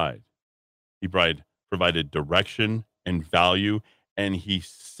provide? He provided direction and value, and he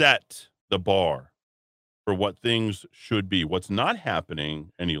set the bar for what things should be. What's not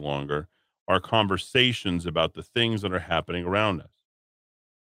happening any longer are conversations about the things that are happening around us.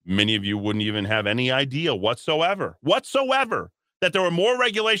 Many of you wouldn't even have any idea whatsoever, that there were more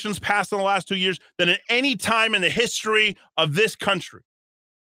regulations passed in the last 2 years than at any time in the history of this country.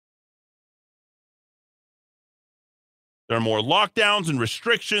 There are more lockdowns and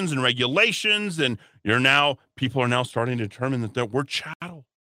restrictions and regulations, and people are now starting to determine that we're chattel.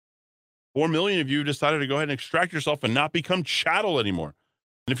 4 million of you decided to go ahead and extract yourself and not become chattel anymore.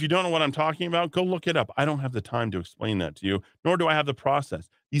 And if you don't know what I'm talking about, go look it up. I don't have the time to explain that to you, nor do I have the process.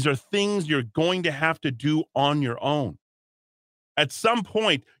 These are things you're going to have to do on your own. At some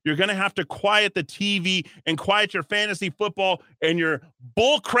point, you're going to have to quiet the TV and quiet your fantasy football and your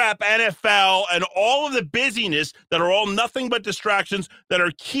bullcrap NFL and all of the busyness that are all nothing but distractions that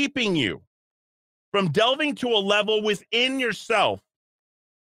are keeping you from delving to a level within yourself.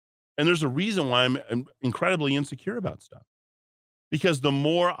 And there's a reason why I'm incredibly insecure about stuff. Because the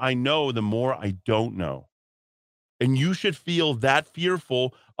more I know, the more I don't know. And you should feel that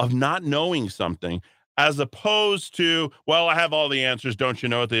fearful of not knowing something, as opposed to, well, I have all the answers. Don't you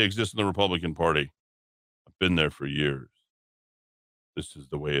know it? They exist in the Republican Party. I've been there for years. This is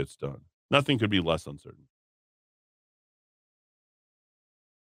the way it's done. Nothing could be less uncertain.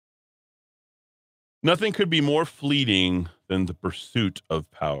 Nothing could be more fleeting than the pursuit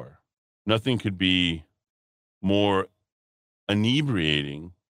of power. Nothing could be more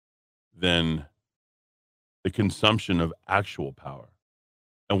inebriating than the consumption of actual power.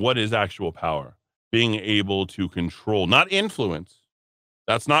 And what is actual power? Being able to control, not influence.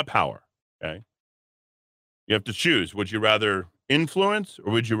 That's not power. Okay. You have to choose. Would you rather influence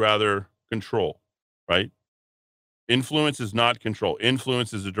or would you rather control? right? Influence is not control.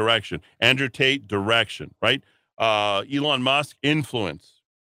 Influence is a direction. Andrew Tate, direction, right? Elon Musk, influence,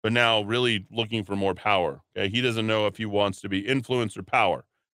 but now really looking for more power. Okay, he doesn't know if he wants to be influence or power.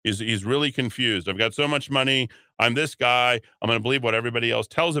 He's really confused. I've got so much money. I'm this guy. I'm going to believe what everybody else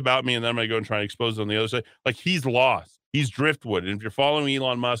tells about me, and then I'm going to go and try and expose it on the other side. Like he's lost. He's driftwood, and if you're following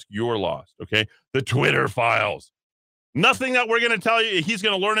Elon Musk, you're lost. Okay, the Twitter files. Nothing that we're going to tell you he's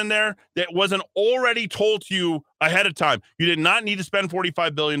going to learn in there that wasn't already told to you ahead of time. You did not need to spend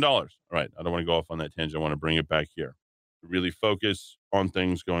 $45 billion. All right. I don't want to go off on that tangent. I want to bring it back here. Really focus on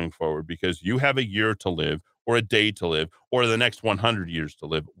things going forward because you have a year to live or a day to live or the next 100 years to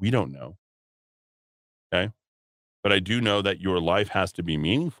live. We don't know. Okay. But I do know that your life has to be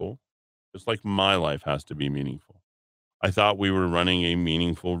meaningful, just like my life has to be meaningful. I thought we were running a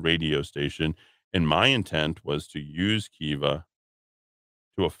meaningful radio station, and my intent was to use Kiva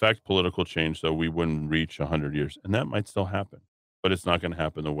to affect political change so we wouldn't reach 100 years. And that might still happen, but it's not going to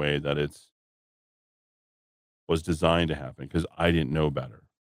happen the way that it's was designed to happen because I didn't know better.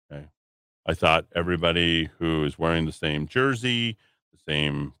 Okay. I thought everybody who is wearing the same jersey, the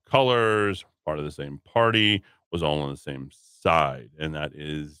same colors, part of the same party was all on the same side. And that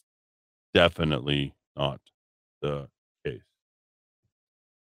is definitely not the case.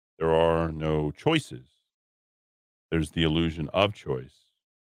 There are no choices. There's the illusion of choice,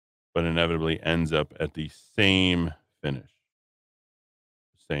 but inevitably ends up at the same finish.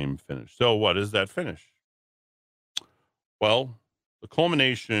 Same finish. So, what is that finish? Well, the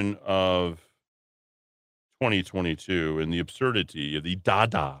culmination of 2022 and the absurdity of the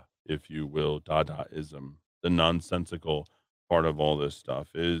Dada, if you will, Dadaism, the nonsensical part of all this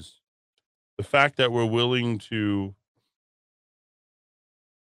stuff is the fact that we're willing to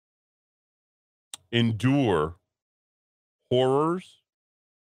endure horrors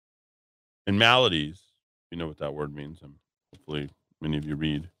and maladies. You know what that word means. Hopefully, many of you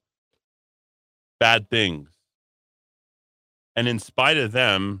read bad things. And in spite of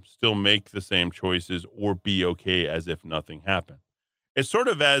them, still make the same choices or be okay as if nothing happened. It's sort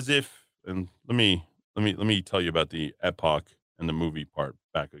of as if, and let me tell you about the epoch and the movie part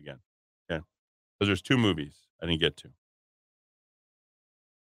back again. Okay. Because there's two movies I didn't get to.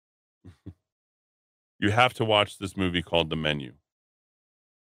 You have to watch this movie called The Menu.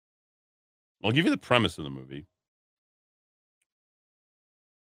 I'll give you the premise of the movie.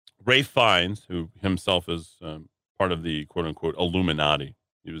 Ray Fiennes, who himself is part of the quote unquote Illuminati,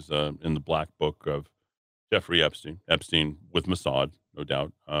 he was in the black book of Jeffrey Epstein with Mossad, no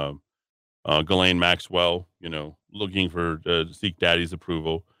doubt. Ghislaine Maxwell, looking for seek daddy's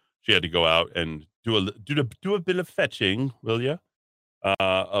approval. She had to go out and do a bit of fetching, will you,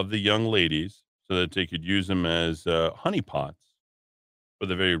 of the young ladies so that they could use them as honeypots for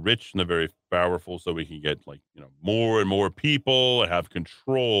the very rich and the very powerful so we can get more and more people and have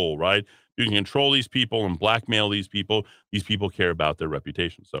control, right? You can control these people and blackmail these people. These people care about their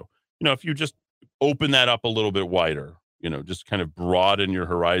reputation. So, if you just open that up a little bit wider, just kind of broaden your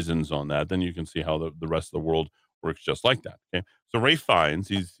horizons on that, then you can see how the rest of the world works just like that. Okay. So Ray Fiennes,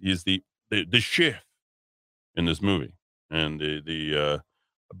 he's the chef in this movie. And I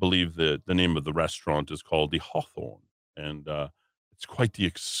believe the name of the restaurant is called the Hawthorne. And it's quite the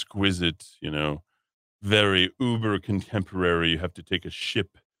exquisite, very uber contemporary. You have to take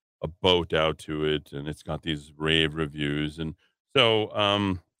a boat out to it, and it's got these rave reviews. And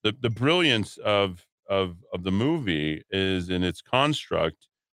so the brilliance of the movie is in its construct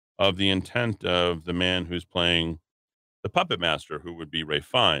of the intent of the man who's playing the puppet master, who would be Ray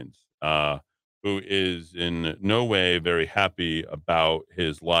Fiennes, who is in no way very happy about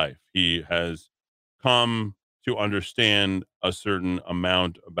his life. He has come to understand a certain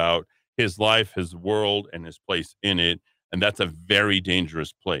amount about his life, his world, and his place in it. And that's a very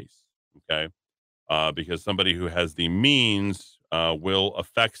dangerous place. Okay. Because somebody who has the means will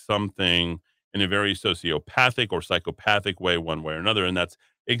affect something in a very sociopathic or psychopathic way, one way or another. And that's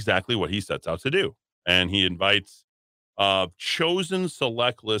exactly what he sets out to do. And he invites a chosen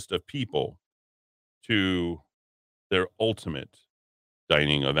select list of people to their ultimate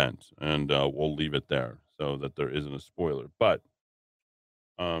dining event. And we'll leave it there so that there isn't a spoiler. But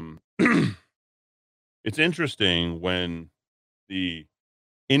it's interesting when the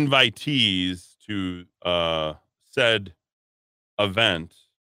invitees to said event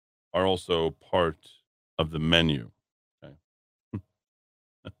are also part of the menu. Okay.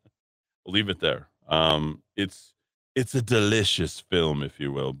 We'll leave it there. It's a delicious film, if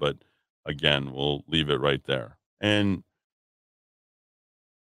you will, but again, we'll leave it right there. And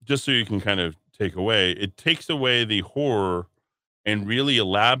just so you can kind of take away, it takes away the horror and really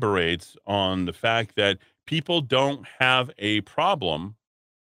elaborates on the fact that people don't have a problem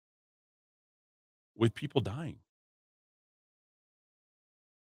with people dying.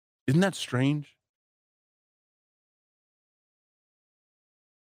 Isn't that strange?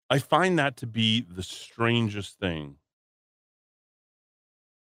 I find that to be the strangest thing.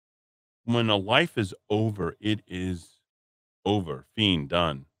 When a life is over, it is over. Fiend,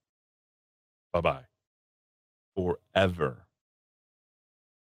 done. Bye bye. Forever.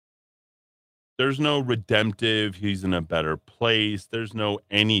 There's no redemptive, he's in a better place. There's no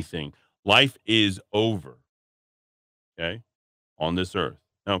anything. Life is over. Okay. On this earth.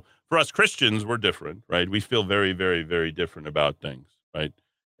 Now, for us Christians, we're different, right? We feel very, very, very different about things, right?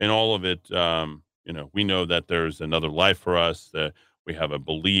 And all of it, we know that there's another life for us, that we have a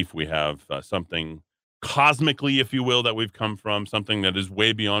belief, we have something cosmically, if you will, that we've come from, something that is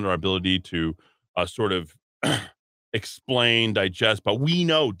way beyond our ability to sort of explain, digest, but we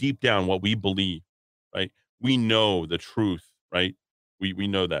know deep down what we believe, right? We know the truth, right? We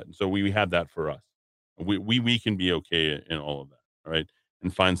know that. And so we have that for us. We can be okay in all of that. All right.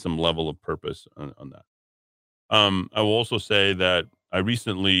 And find some level of purpose on that. I will also say that I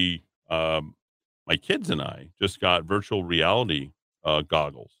recently, my kids and I just got virtual reality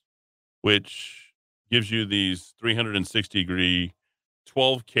goggles, which gives you these 360-degree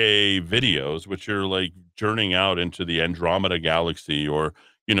 12K videos, which are like journeying out into the Andromeda galaxy, or,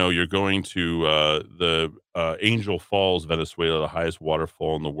 you're going to the Angel Falls, Venezuela, the highest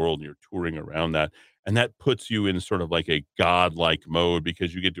waterfall in the world, and you're touring around that. And that puts you in sort of like a godlike mode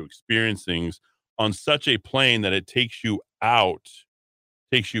because you get to experience things on such a plane that it takes you out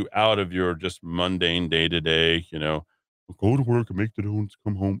of your just mundane day to day, go to work and make the donuts,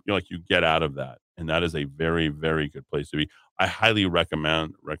 come home. You get out of that. And that is a very, very good place to be. I highly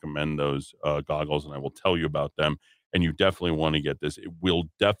recommend those goggles, and I will tell you about them. And you definitely want to get this. It will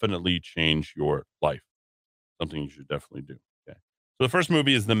definitely change your life. Something you should definitely do. Okay. So the first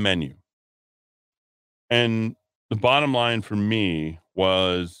movie is The Menu. And the bottom line for me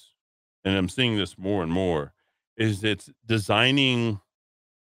was, and I'm seeing this more and more, is it's designing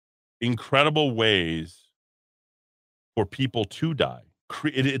incredible ways for people to die.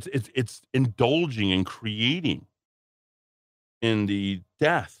 It's indulging and creating in the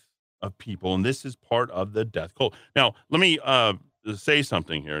death of people, and this is part of the death cult. Now, let me say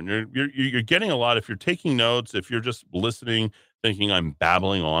something here, and you're getting a lot. If you're taking notes, if you're just listening, thinking I'm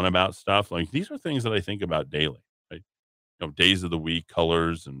babbling on about stuff, like these are things that I think about daily. Right? Days of the week,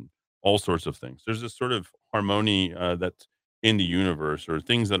 colors, and all sorts of things. There's this sort of harmony that's in the universe, or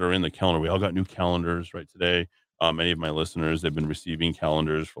things that are in the calendar. We all got new calendars right today. Many of my listeners have been receiving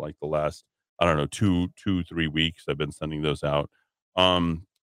calendars for like the last, I don't know, 3 weeks. I've been sending those out. Um,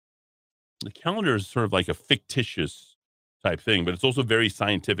 the calendar is sort of like a fictitious type thing, but it's also very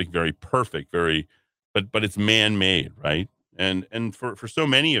scientific, very perfect, but it's man made, right? And for so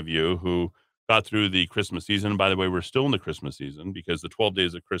many of you who got through the Christmas season. And by the way, we're still in the Christmas season because the 12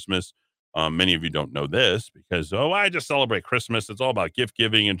 days of Christmas, many of you don't know this because, oh, I just celebrate Christmas. It's all about gift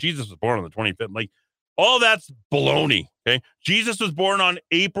giving and Jesus was born on the 25th. Like, all that's baloney. Okay. Jesus was born on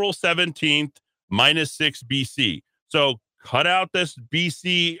April 17th, -6 BC. So cut out this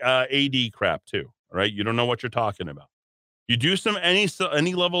BC AD crap too. All right. You don't know what you're talking about. You do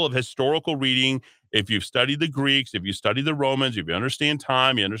any level of historical reading. If you've studied the Greeks, if you study the Romans, if you understand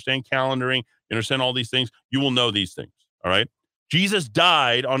time, you understand calendaring, you understand all these things, you will know these things. All right. Jesus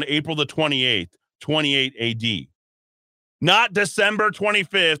died on April the 28th, 28 AD, not December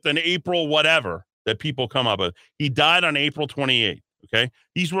 25th and April whatever that people come up with. He died on April 28th. Okay.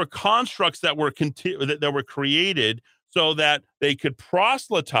 These were constructs that were that were created so that they could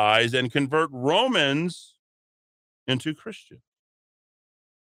proselytize and convert Romans into Christian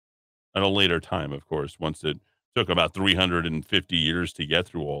at a later time, of course, once it took about 350 years to get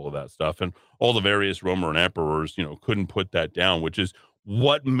through all of that stuff. And all the various Roman emperors, couldn't put that down, which is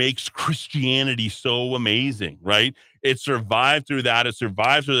what makes Christianity so amazing, right? It survived through that. It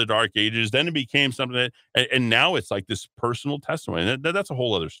survived through the Dark Ages. Then it became something that, and now it's like this personal testimony. And that's a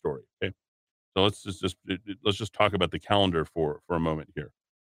whole other story. Okay. So let's just talk about the calendar for a moment here.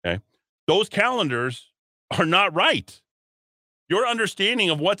 Okay. Those calendars are not right. Your understanding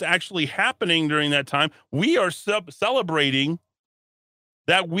of what's actually happening during that time, we are celebrating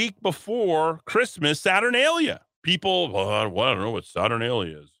that week before Christmas, Saturnalia. People, well, I don't know what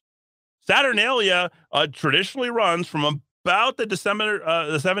Saturnalia is. Saturnalia traditionally runs from about the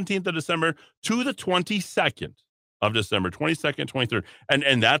 17th of December to the 22nd of December, 22nd, 23rd.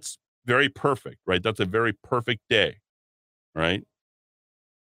 And that's very perfect, right? That's a very perfect day, right?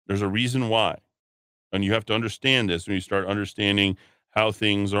 There's a reason why. And you have to understand this when you start understanding how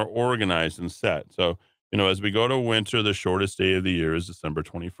things are organized and set. So, as we go to winter, the shortest day of the year is December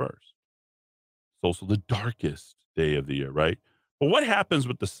 21st. It's also the darkest day of the year, right? But what happens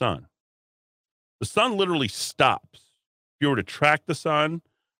with the sun? The sun literally stops. If you were to track the sun,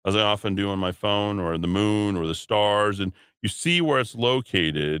 as I often do on my phone, or the moon or the stars, and you see where it's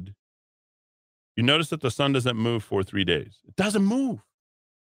located, you notice that the sun doesn't move for 3 days. It doesn't move.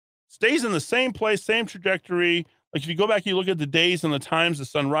 Stays in the same place, same trajectory. Like if you go back, you look at the days and the times the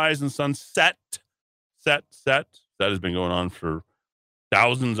sun rise and sun set. That has been going on for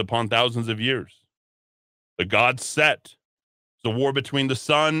thousands upon thousands of years. The gods set. It's a war between the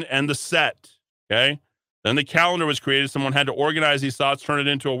sun and the set. Okay. Then the calendar was created. Someone had to organize these thoughts, turn it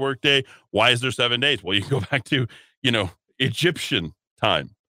into a work day. Why is there 7 days? Well, you go back to, Egyptian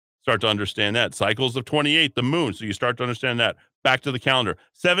time. Start to understand that. Cycles of 28, the moon. So you start to understand that. Back to the calendar.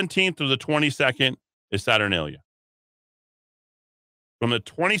 17th to the 22nd is Saturnalia. From the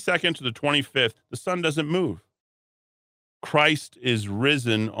 22nd to the 25th, the sun doesn't move. Christ is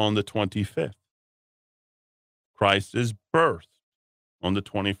risen on the 25th. Christ is birthed on the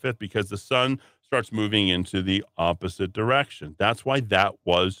 25th because the sun starts moving into the opposite direction. That's why that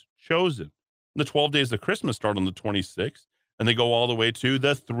was chosen. The 12 days of Christmas start on the 26th, and they go all the way to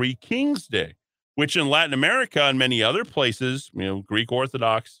the Three Kings Day, which in Latin America and many other places, Greek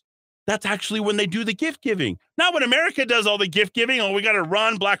Orthodox, that's actually when they do the gift giving. Not when America does all the gift giving. Oh, we got to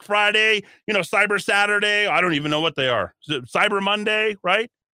run Black Friday, Cyber Saturday. I don't even know what they are. Cyber Monday, right?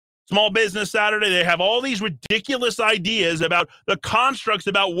 Small Business Saturday. They have all these ridiculous ideas about the constructs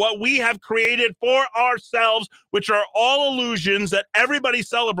about what we have created for ourselves, which are all illusions that everybody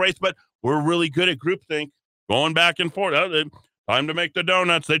celebrates, but we're really good at groupthink, going back and forth. Time to make the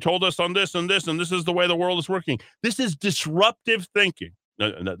donuts. They told us on this and this, and this is the way the world is working. This is disruptive thinking.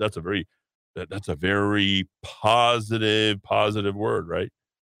 That's a very positive word, right?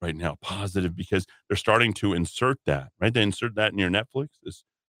 Right now, positive, because they're starting to insert that, right? They insert that in your Netflix, this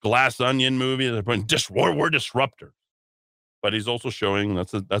Glass Onion movie. They're putting we're disruptors. But he's also showing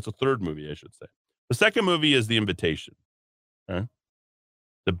that's a third movie, I should say. The second movie is The Invitation. Okay?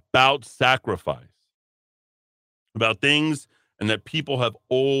 It's about sacrifice, about things and that people have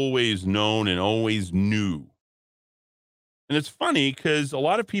always known and always knew. And it's funny because a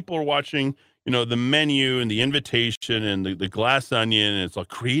lot of people are watching, The Menu and The Invitation and the Glass Onion, and it's like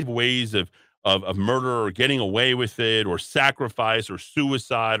creative ways of murder or getting away with it or sacrifice or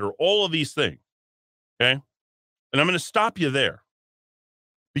suicide or all of these things. Okay. And I'm going to stop you there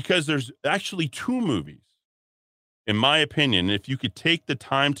because there's actually two movies, in my opinion, if you could take the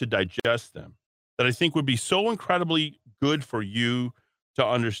time to digest them, that I think would be so incredibly good for you to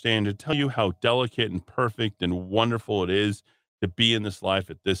understand, to tell you how delicate and perfect and wonderful it is to be in this life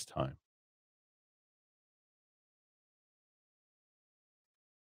at this time.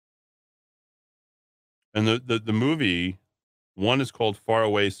 And the movie, one is called Far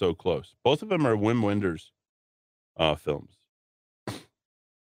Away, So Close. Both of them are Wim Wenders films.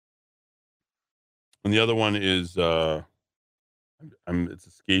 And the other one is it's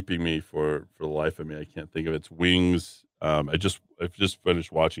escaping me for the life of me. I can't think of it. It's Wings. I've just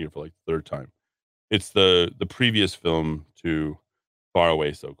finished watching it for like the third time. It's the previous film to Far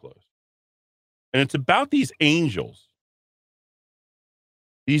Away, So Close. And it's about these angels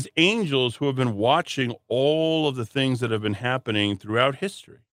who have been watching all of the things that have been happening throughout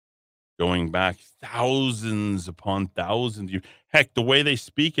history, going back thousands upon thousands of years. Heck, the way they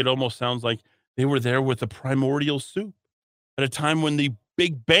speak, it almost sounds like they were there with the primordial soup at a time when the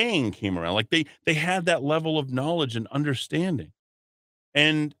Big Bang came around. Like they had that level of knowledge and understanding.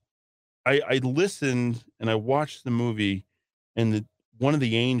 And I listened and I watched the movie, and one of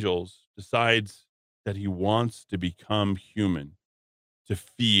the angels decides that he wants to become human, to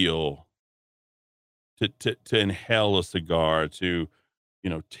feel, to inhale a cigar, to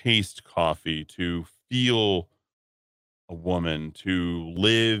taste coffee, to feel a woman, to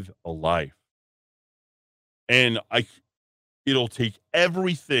live a life. And it'll take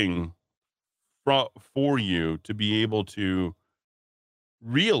everything for you to be able to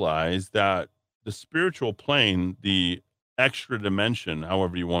realize that the spiritual plane, the extra dimension,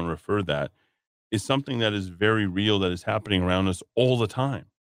 however you want to refer that, is something that is very real, that is happening around us all the time.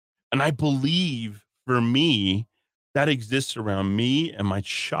 And I believe for me, that exists around me and my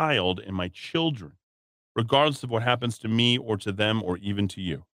child and my children, regardless of what happens to me or to them or even to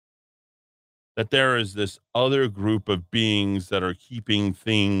you. That there is this other group of beings that are keeping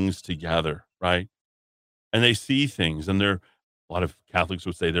things together, right? And they see things, and a lot of Catholics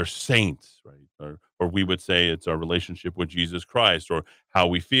would say they're saints, right? Or we would say it's our relationship with Jesus Christ or how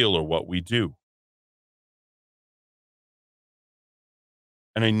we feel or what we do.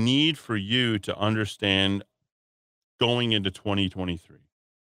 And I need for you to understand going into 2023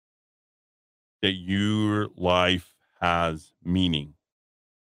 that your life has meaning,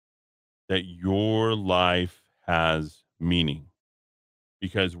 that your life has meaning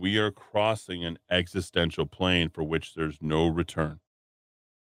because we are crossing an existential plane for which there's no return.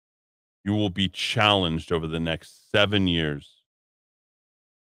 You will be challenged over the next 7 years.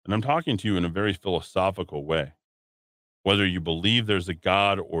 And I'm talking to you in a very philosophical way, whether you believe there's a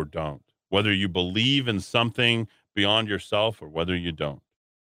God or don't, whether you believe in something beyond yourself or whether you don't.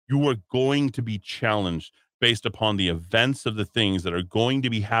 You are going to be challenged based upon the events of the things that are going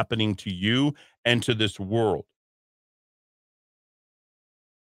to be happening to you and to this world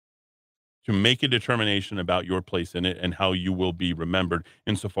to make a determination about your place in it and how you will be remembered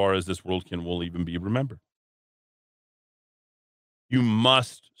insofar as this world will even be remembered. You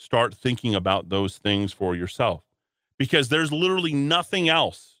must start thinking about those things for yourself because there's literally nothing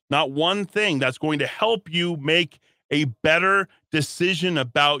else, not one thing that's going to help you make a better decision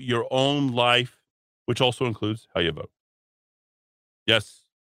about your own life, which also includes how you vote. Yes,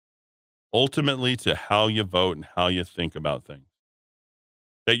 ultimately to how you vote and how you think about things.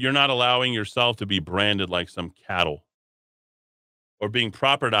 That you're not allowing yourself to be branded like some cattle or being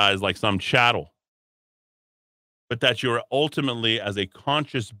propertized like some chattel, but that you're ultimately, as a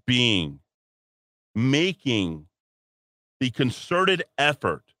conscious being, making the concerted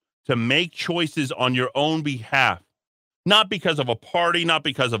effort to make choices on your own behalf, not because of a party, not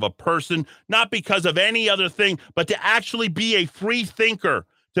because of a person, not because of any other thing, but to actually be a free thinker,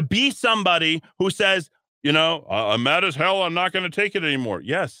 to be somebody who says, I'm mad as hell. I'm not going to take it anymore.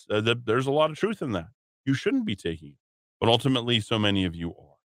 Yes, there's a lot of truth in that. You shouldn't be taking it. But ultimately, so many of you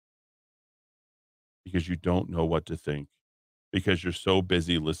are because you don't know what to think, because you're so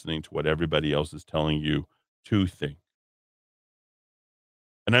busy listening to what everybody else is telling you to think.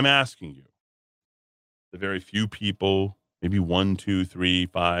 And I'm asking you, the very few people, maybe one, two, three,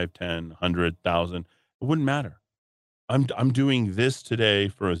 5, 10, 100,000, it wouldn't matter. I'm doing this today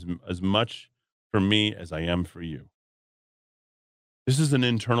for as much for me as I am for you. This is an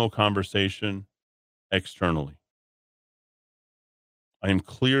internal conversation externally. I am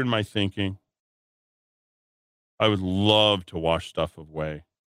clear in my thinking. I would love to wash stuff away,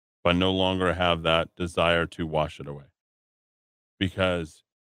 but I no longer have that desire to wash it away because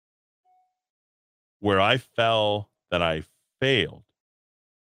where I fell that I failed,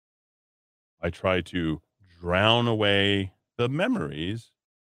 I tried to drown away the memories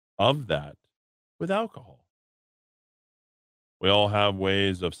of that with alcohol. We all have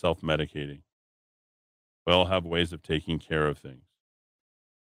ways of self medicating, we all have ways of taking care of things.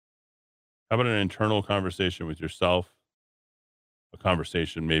 How about an internal conversation with yourself, a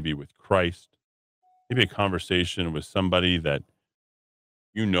conversation maybe with Christ, maybe a conversation with somebody that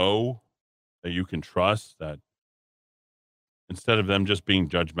you know that you can trust, that instead of them just being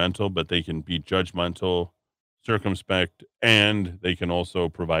judgmental, but they can be judgmental, circumspect, and they can also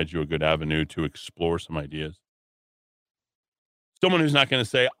provide you a good avenue to explore some ideas. Someone who's not going to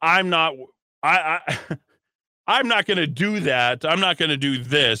say, I I'm not going to do that. I'm not going to do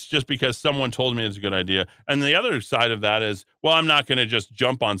this just because someone told me it's a good idea. And the other side of that is, well, I'm not going to just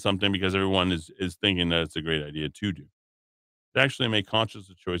jump on something because everyone is thinking that it's a great idea to do. To actually make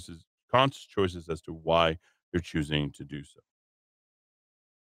conscious choices as to why you're choosing to do so,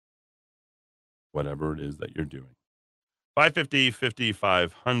 whatever it is that you're doing.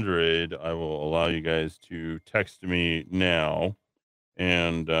 550-5500. I will allow you guys to text me now.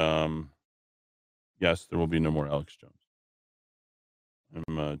 And yes, there will be no more Alex Jones.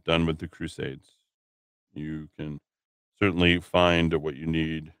 I'm done with the Crusades. You can certainly find what you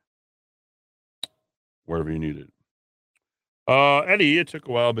need wherever you need it. Eddie, it took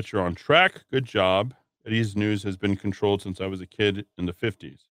a while, but you're on track. Good job. Eddie's news has been controlled since I was a kid in the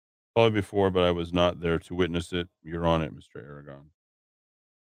 50s. Probably before, but I was not there to witness it. You're on it, Mr. Aragon.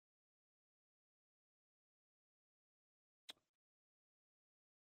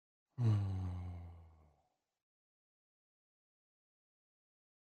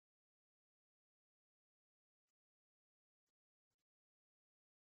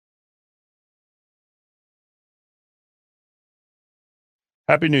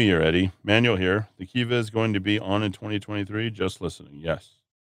 Happy New Year, Eddie. Manuel here. The Kiva is going to be on in 2023. Just listening. Yes.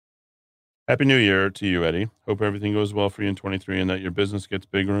 Happy New Year to you, Eddie. Hope everything goes well for you in 23 and that your business gets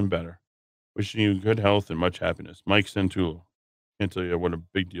bigger and better. Wishing you good health and much happiness. Mike Santulo. Can't tell you what a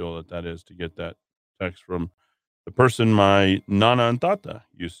big deal that is to get that text from the person my Nana and Tata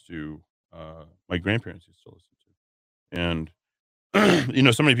used to, my grandparents used to listen to. And,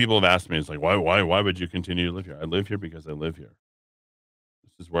 so many people have asked me, it's like, why would you continue to live here? I live here because I live here.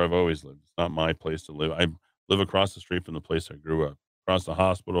 is where I've always lived. It's not my place to live. I live across the street from the place I grew up, across the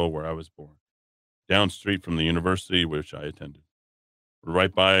hospital where I was born, down street from the university which I attended,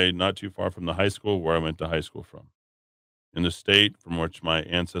 right by, not too far from the high school where I went to high school from, in the state from which my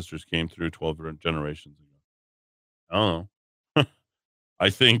ancestors came through 12 generations ago. I don't know. I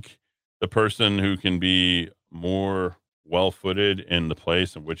think the person who can be more well-footed in the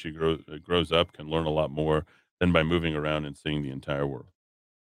place in which he grows up can learn a lot more than by moving around and seeing the entire world.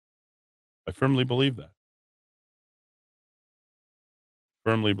 I firmly believe that.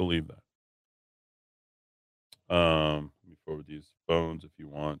 Firmly believe that. Let me forward these phones if you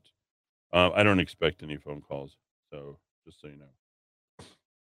want. I don't expect any phone calls, so just so you know,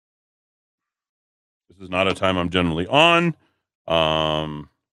 this is not a time I'm generally on.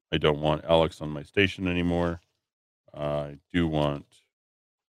 I don't want Alex on my station anymore. I do want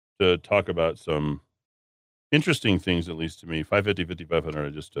to talk about some interesting things, at least to me. 550, 5500. I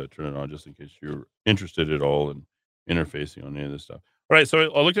just turn it on just in case you're interested at all in interfacing on any of this stuff. All right. So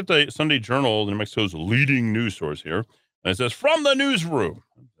I looked at the Sunday Journal, New Mexico's leading news source here, and it says from the newsroom.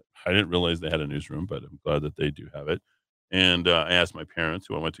 I didn't realize they had a newsroom, but I'm glad that they do have it. And I asked my parents,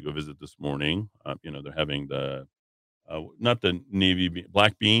 who I went to go visit this morning. They're having the not the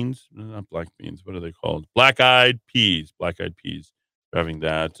black beans, not black beans. What are they called? Black eyed peas. Black eyed peas. They're having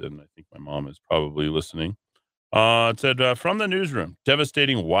that, and I think my mom is probably listening. It said, from the newsroom,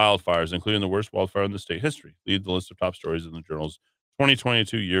 devastating wildfires, including the worst wildfire in the state history, lead the list of top stories in the journal's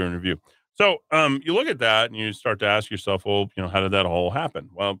 2022 year in review. So you look at that and you start to ask yourself, well, how did that all happen?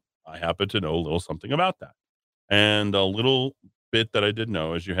 Well, I happen to know a little something about that. And a little bit that I did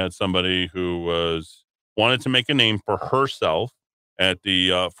know is you had somebody who wanted to make a name for herself at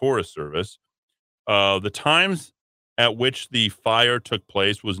the Forest Service. The times at which the fire took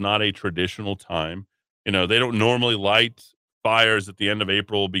place was not a traditional time. They don't normally light fires at the end of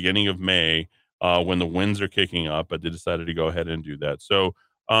April, beginning of May, when the winds are kicking up, but they decided to go ahead and do that. So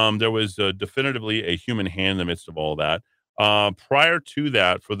there was definitively a human hand in the midst of all that. Prior to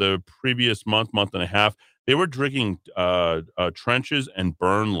that, for the previous month and a half, they were digging trenches and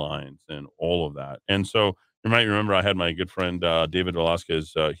burn lines and all of that. And so you might remember I had my good friend David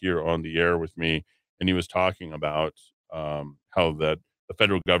Velasquez here on the air with me, and he was talking about how that the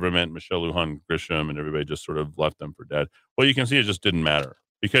federal government, Michelle Lujan Grisham, and everybody just sort of left them for dead. Well, you can see it just didn't matter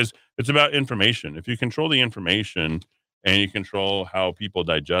because it's about information. If you control the information and you control how people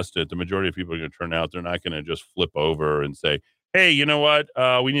digest it, the majority of people are going to turn out. They're not going to just flip over and say, "Hey, you know what?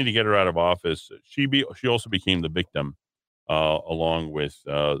 We need to get her out of office." She also became the victim, along with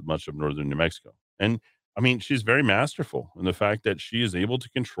much of northern New Mexico. And I mean, she's very masterful in the fact that she is able to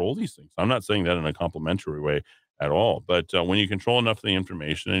control these things. I'm not saying that in a complimentary way at all, but when you control enough of the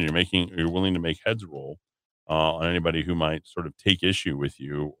information and you're willing to make heads roll on anybody who might sort of take issue with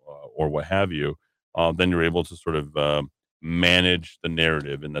you or what have you, then you're able to sort of manage the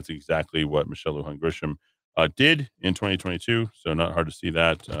narrative, and that's exactly what Michelle Lujan Grisham did in 2022. So not hard to see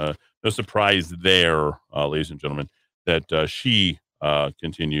that. No surprise there, ladies and gentlemen, that she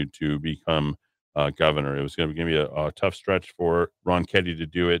continued to become governor. It was going to be a tough stretch for Ron Ketty to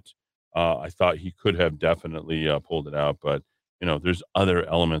do it. I thought he could have definitely pulled it out, but there's other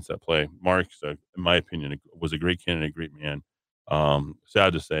elements at play. Marks, in my opinion, was a great candidate, great man.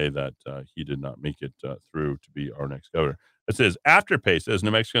 Sad to say that he did not make it through to be our next governor. It says Afterpay says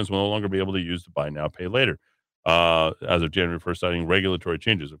New Mexicans will no longer be able to use the buy now, pay later as of January 1st, citing regulatory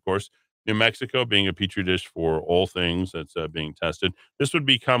changes. Of course, New Mexico being a petri dish for all things that's being tested, this would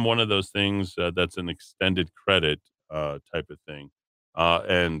become one of those things that's an extended credit type of thing.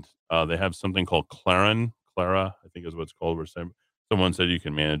 And they have something called Clara, I think is what it's called, where someone said you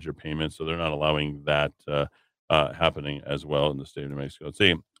can manage your payments. So they're not allowing that happening as well in the state of New Mexico. Let's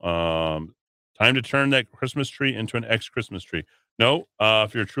see. Time to turn that Christmas tree into an ex-Christmas tree. No,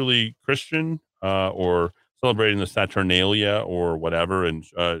 if you're truly Christian or celebrating the Saturnalia or whatever, and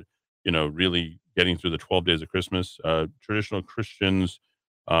really getting through the 12 days of Christmas, traditional Christians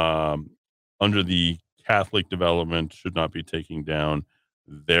under the Catholic development should not be taking down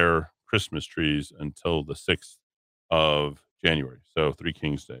their Christmas trees until the 6th of January. So Three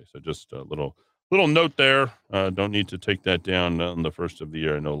Kings Day. So just a little note there. Don't need to take that down on the first of the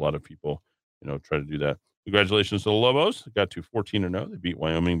year. I know a lot of people, try to do that. Congratulations to the Lobos. They got to 14-0. They beat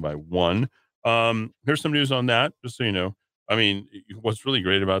Wyoming by 1. Here's some news on that, just so you know. I mean, what's really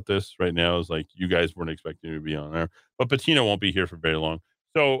great about this right now is like you guys weren't expecting to be on there, but Patino won't be here for very long.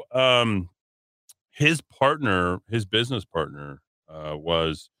 So his business partner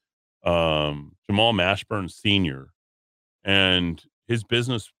was Jamal Mashburn Sr. And his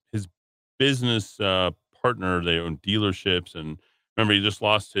business partner, they own dealerships. And Remember, he just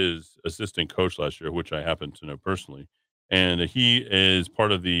lost his assistant coach last year, which I happen to know personally, and he is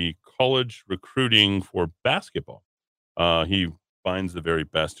part of the college recruiting for basketball. He finds the very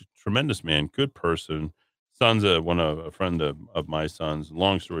best. Tremendous man, good person. Son's a friend of my son's.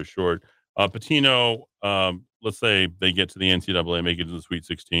 Long story short, Patino. Let's say they get to the NCAA, make it to the Sweet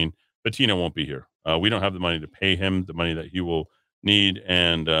 16. Patino won't be here. We don't have the money to pay him the money that he will need,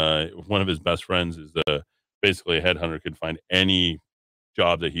 and one of his best friends is basically a headhunter, can find any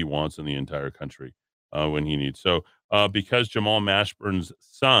job that he wants in the entire country when he needs. So because Jamal Mashburn's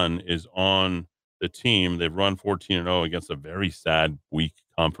son is on the team, they've run 14-0 against a very sad, weak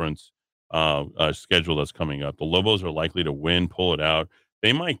conference schedule that's coming up. The Lobos are likely to win, pull it out.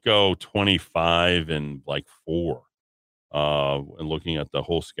 They might go 25 and like 4. And looking at the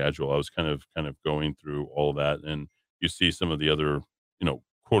whole schedule, I was kind of going through all of that, and you see some of the other,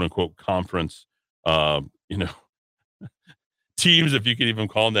 quote unquote conference, you know, teams, if you could even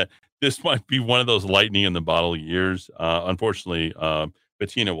call them that. This might be one of those lightning in the bottle years. Unfortunately,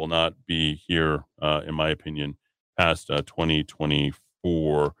 Bettina will not be here, in my opinion, past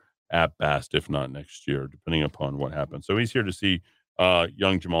 2024 at best, if not next year, depending upon what happens. So he's here to see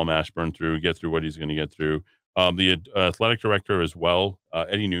young Jamal Mashburn get through what he's going to get through. The athletic director as well,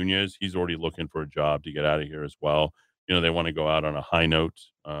 Eddie Nunez, he's already looking for a job to get out of here as well. They want to go out on a high note.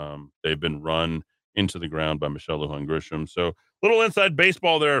 They've been run into the ground by Michelle Lujan Grisham. So little inside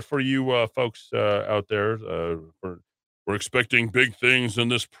baseball there for you folks out there. We're expecting big things in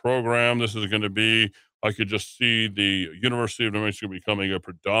this program. This is going to be, I could just see the University of New Mexico becoming a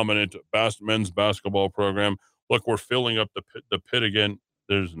predominant men's basketball program. Look, we're filling up the pit again.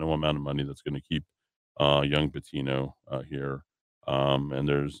 There's no amount of money that's going to keep young Patino here. And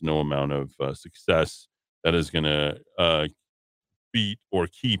there's no amount of success that is going to beat or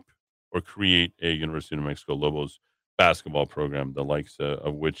keep or create a University of New Mexico Lobos basketball program, the likes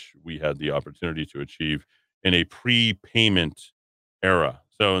of which we had the opportunity to achieve in a pre-payment era.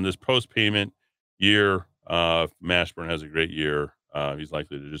 So in this post-payment year, Mashburn has a great year. He's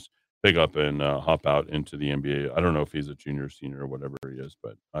likely to just pick up and hop out into the NBA. I don't know if he's a junior, senior, or whatever he is,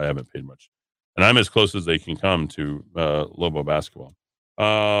 but I haven't paid much. And I'm as close as they can come to Lobo basketball.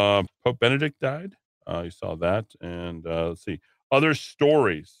 Pope Benedict died. You saw that. And let's see. Other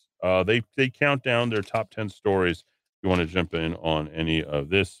stories. They count down their top 10 stories. If you want to jump in on any of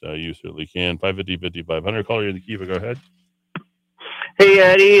this, you certainly can. 550-5500. Caller, you're the Kiva. Go ahead. Hey,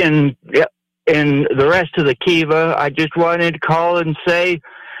 Eddie, and the rest of the Kiva. I just wanted to call and say,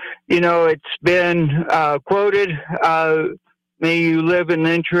 it's been quoted, may you live in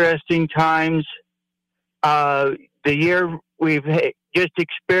interesting times. The year we've just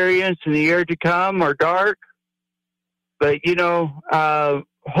experienced and the year to come are dark. But,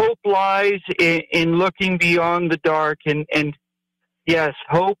 hope lies in looking beyond the dark. And yes,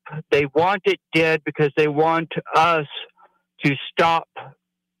 hope, they want it dead because they want us to stop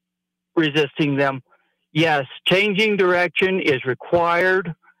resisting them. Yes, changing direction is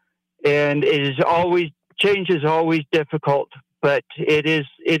required, and change is always difficult, but it is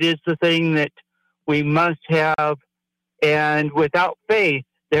the thing that we must have. And without faith,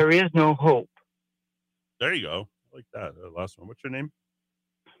 there is no hope. There you go. I like that. Last one. What's your name?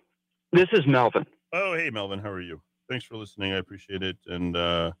 This is Melvin. Oh, hey, Melvin. How are you? Thanks for listening. I appreciate it. And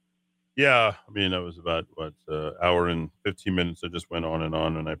yeah, I mean, that was about, hour and 15 minutes. I just went on,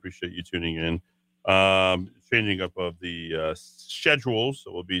 and I appreciate you tuning in. Changing up of the schedules,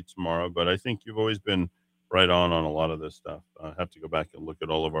 so will be tomorrow, but I think you've always been right on a lot of this stuff. I have to go back and look at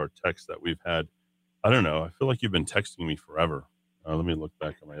all of our texts that we've had. I don't know. I feel like you've been texting me forever. Let me look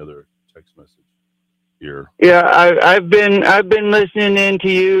back at my other text message here. Yeah, I've been listening in to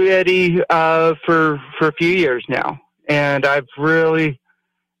you, Eddie, for a few years now, and I've really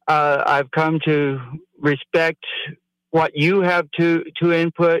I've come to respect what you have to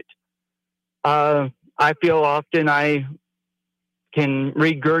input. I feel often I can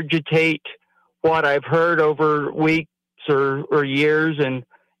regurgitate what I've heard over weeks or years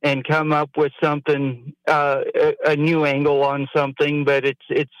and come up with something, a new angle on something, but it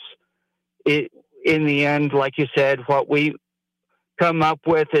in the end, like you said, what we come up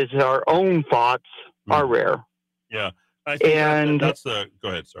with is our own thoughts are rare. Yeah. I think that's go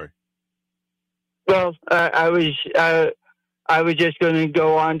ahead. Sorry. Well, I was just going to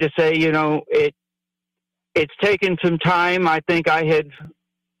go on to say, it's taken some time. I think I had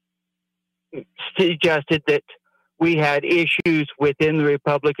suggested that we had issues within the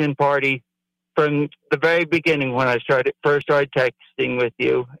Republican Party from the very beginning when I first started texting with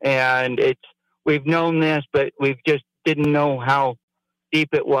you, and we've known this, but we've just didn't know how deep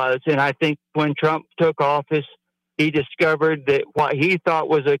it was. And I think when Trump took office, he discovered that what he thought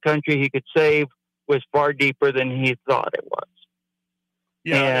was a country he could save was far deeper than he thought it was.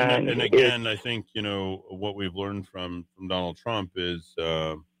 Yeah, and again, I think what we've learned from Donald Trump is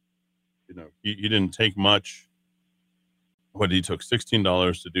he didn't take much. What he took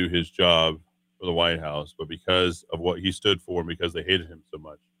 $16 to do his job for the White House, but because of what he stood for, and because they hated him so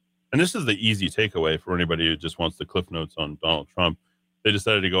much. And this is the easy takeaway for anybody who just wants the cliff notes on Donald Trump. They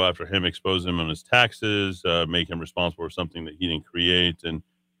decided to go after him, expose him on his taxes, make him responsible for something that he didn't create. And,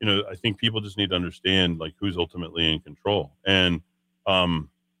 I think people just need to understand like who's ultimately in control. And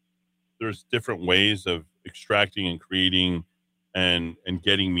there's different ways of extracting and creating and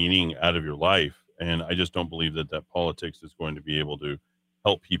getting meaning out of your life. And I just don't believe that politics is going to be able to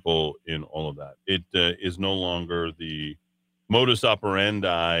help people in all of that. It is no longer the modus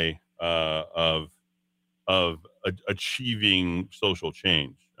operandi of achieving social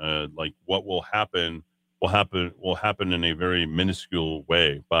change. Like what will happen in a very minuscule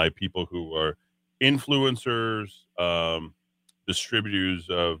way by people who are influencers, distributors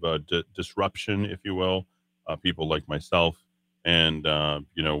of disruption, if you will, people like myself. And,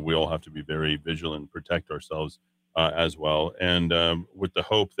 we all have to be very vigilant and protect ourselves as well. And with the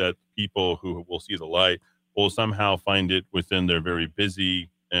hope that people who will see the light will somehow find it within their very busy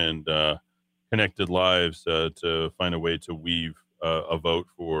and connected lives to find a way to weave a vote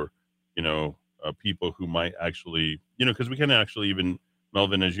for, people who might actually, because we can actually even,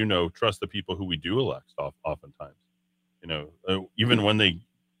 Melvin, as you know, trust the people who we do elect oftentimes. Even when they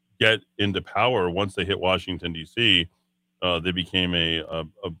get into power, once they hit Washington, D.C., they became a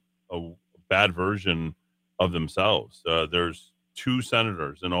bad version of themselves. There's 2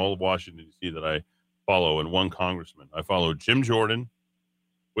 senators in all of Washington, D.C. that I follow and 1 congressman. I follow Jim Jordan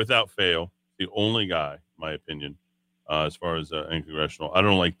without fail, the only guy, in my opinion, as far as in congressional. I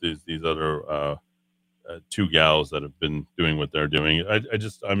don't like these other 2 gals that have been doing what they're doing.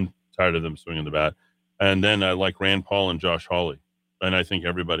 I'm tired of them swinging the bat. And then I like Rand Paul and Josh Hawley. And I think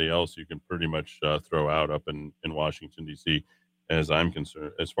everybody else you can pretty much throw out up in Washington, D.C. As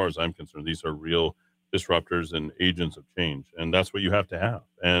far as I'm concerned, these are real disruptors and agents of change. And that's what you have to have.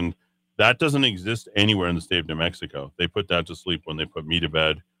 And that doesn't exist anywhere in the state of New Mexico. They put that to sleep when they put me to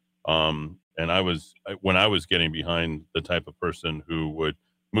bed. And when I was getting behind the type of person who would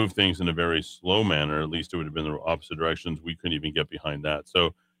move things in a very slow manner, at least it would have been the opposite directions. We couldn't even get behind that.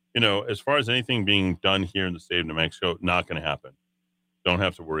 So, as far as anything being done here in the state of New Mexico, not going to happen. Don't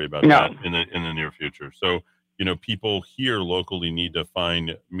have to worry about that in the near future. So, people here locally need to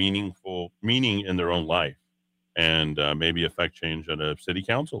find meaning in their own life and maybe affect change at a city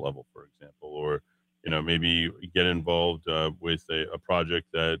council level, for example, or, maybe get involved with a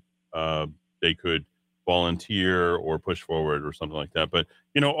project that they could volunteer or push forward or something like that. But,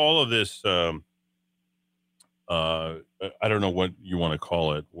 all of this, I don't know what you want to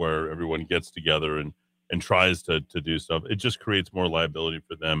call it, where everyone gets together and tries to do stuff. It just creates more liability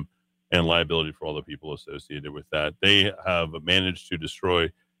for them and liability for all the people associated with that. They have managed to destroy,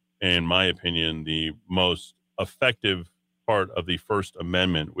 in my opinion, the most effective part of the First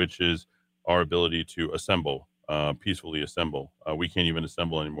Amendment, which is our ability to assemble, peacefully assemble. We can't even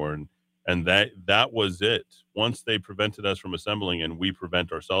assemble anymore. And that was it. Once they prevented us from assembling and we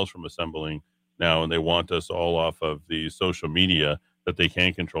prevent ourselves from assembling now, and they want us all off of the social media that they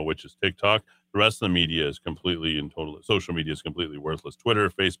can control, which is TikTok. The rest of the media is social media is completely worthless. Twitter,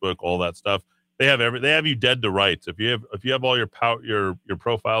 Facebook, all that stuff. They have you dead to rights. If you have all your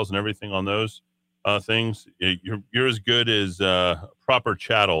profiles and everything on those things, you're as good as proper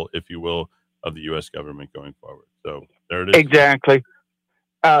chattel, if you will, of the U.S. government going forward. So there it is. Exactly.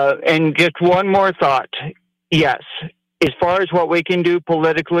 And just one more thought. Yes, as far as what we can do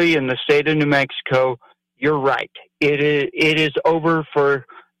politically in the state of New Mexico, you're right. It is over for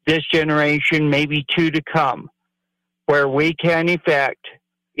this generation, maybe 2 to come. Where we can effect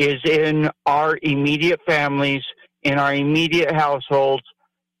is in our immediate families, in our immediate households,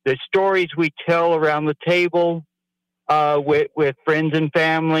 the stories we tell around the table with friends and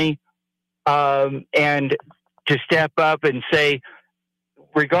family, and to step up and say,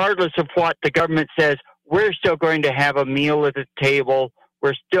 regardless of what the government says, we're still going to have a meal at the table.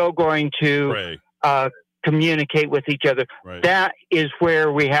 We're still going to communicate with each other. Right. That is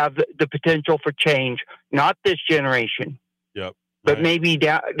where we have the potential for change, not this generation, but maybe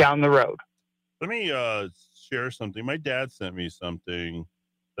down the road. Let me share something. My dad sent me something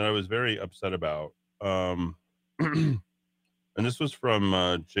that I was very upset about. And this was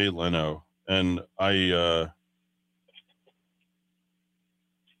from Jay Leno. And I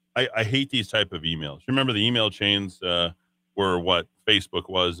hate these type of emails. You remember the email chains were what Facebook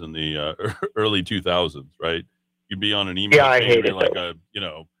was in the early 2000s, right? You'd be on an email Yeah, I chain, hate it'd be it. like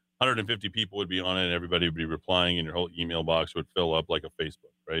 150 people would be on it, and everybody would be replying, and your whole email box would fill up like a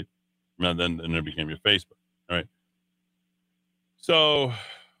Facebook, right? And then it became your Facebook. All right. So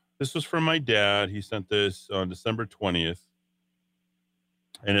this was from my dad. He sent this on December 20th,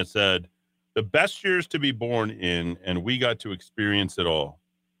 and it said, "The best years to be born in, and we got to experience it all.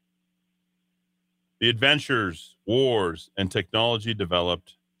 The adventures, wars, and technology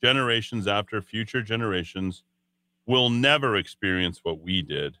developed generations after future generations will never experience what we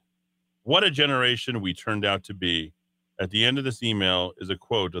did. What a generation we turned out to be." At the end of this email is a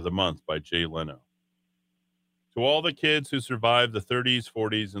quote of the month by Jay Leno. "To all the kids who survived the 30s,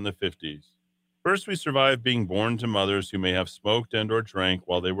 40s, and the 50s. First, we survived being born to mothers who may have smoked and or drank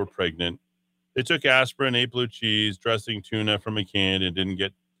while they were pregnant. They took aspirin, ate blue cheese, dressing tuna from a can, and didn't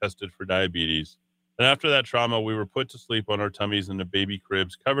get tested for diabetes. And after that trauma, we were put to sleep on our tummies in the baby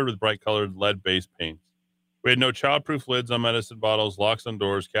cribs, covered with bright-colored lead-based paints. We had no child-proof lids on medicine bottles, locks on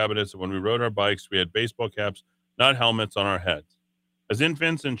doors, cabinets, and when we rode our bikes, we had baseball caps, not helmets, on our heads. As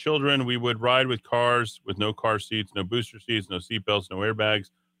infants and children, we would ride with cars with no car seats, no booster seats, no seatbelts, no airbags,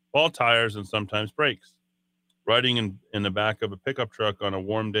 ball tires, and sometimes brakes. Riding in the back of a pickup truck on a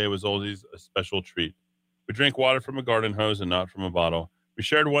warm day was always a special treat. We drank water from a garden hose and not from a bottle. We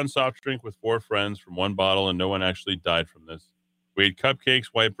shared one soft drink with 4 friends from one bottle, and no one actually died from this. We ate cupcakes,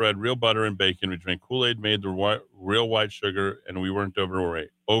 white bread, real butter, and bacon. We drank Kool-Aid made with real white sugar, and we weren't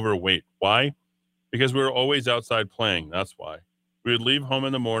overweight. Why? Because we were always outside playing. That's why. We would leave home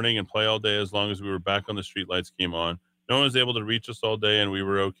in the morning and play all day as long as we were back on the streetlights came on. No one was able to reach us all day, and we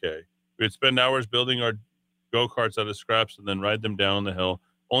were okay. We would spend hours building our go-karts out of scraps and then ride them down the hill,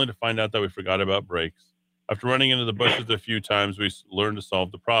 only to find out that we forgot about brakes. After running into the bushes a few times, we learned to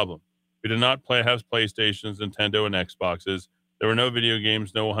solve the problem. We did not have PlayStations, Nintendo, and Xboxes. There were no video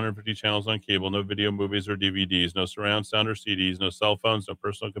games, no 150 channels on cable, no video movies or DVDs, no surround sound or CDs, no cell phones, no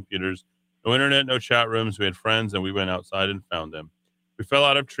personal computers, no internet, no chat rooms. We had friends, and we went outside and found them. We fell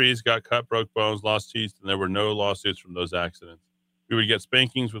out of trees, got cut, broke bones, lost teeth, and there were no lawsuits from those accidents. We would get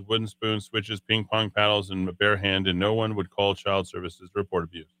spankings with wooden spoons, switches, ping pong paddles, and a bare hand, and no one would call child services to report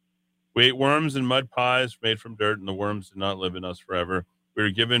abuse. We ate worms and mud pies made from dirt, and the worms did not live in us forever. We were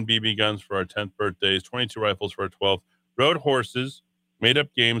given BB guns for our 10th birthdays, 22 rifles for our 12th, rode horses, made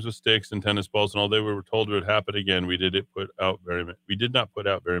up games with sticks and tennis balls, and although we were told it would happen again, we did not put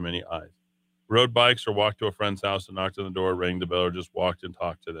out very many eyes. Rode bikes or walked to a friend's house and knocked on the door, rang the bell, or just walked and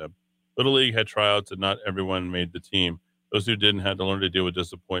talked to them. Little League had tryouts, and not everyone made the team. Those who didn't had to learn to deal with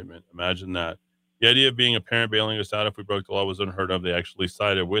disappointment. Imagine that. The idea of being a parent bailing us out if we broke the law was unheard of. They actually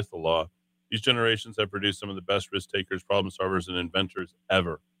sided with the law. These generations have produced some of the best risk takers, problem solvers, and inventors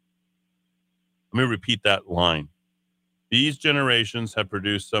ever. Let me repeat that line. These generations have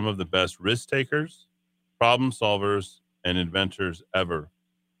produced some of the best risk takers, problem solvers, and inventors ever.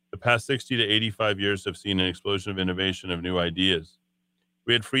 The past 60 to 85 years have seen an explosion of innovation of new ideas.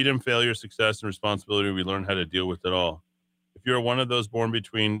 We had freedom, failure, success, and responsibility. We learned how to deal with it all. If you're one of those born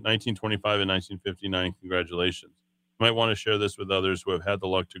between 1925 and 1959, congratulations. You might want to share this with others who have had the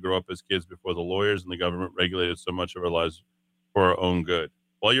luck to grow up as kids before the lawyers and the government regulated so much of our lives for our own good.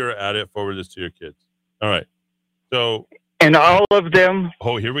 While you're at it, forward this to your kids. All right. So, And all of them,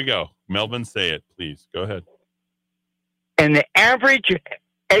 oh, here we go. Melvin, say it, please. Go ahead. and the average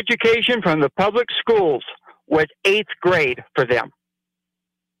education from the public schools was 8th grade for them.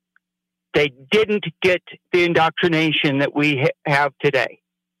 They didn't get the indoctrination that we have today.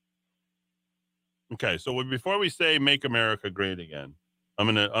 Okay, so before we say "Make America Great Again," I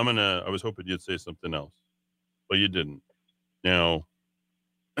was hoping you'd say something else, but you didn't. Now,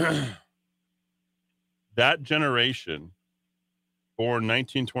 that generation, born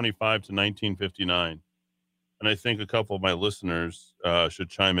 1925 to 1959, and I think a couple of my listeners should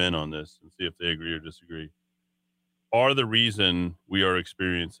chime in on this and see if they agree or disagree, are the reason we are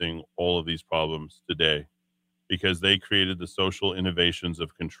experiencing all of these problems today, because they created the social innovations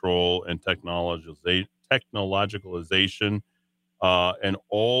of control and technologicalization, and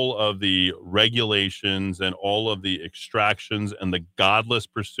all of the regulations and all of the extractions and the godless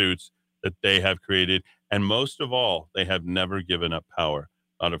pursuits that they have created. And most of all, they have never given up power,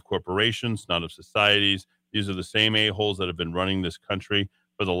 not of corporations, not of societies. These are the same a-holes that have been running this country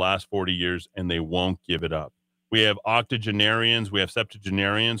for the last 40 years, and they won't give it up. We have octogenarians, we have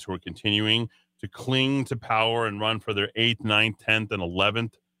septuagenarians who are continuing to cling to power and run for their 8th, 9th, 10th, and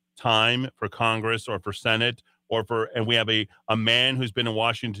 11th time for Congress or for Senate, and we have a man who's been in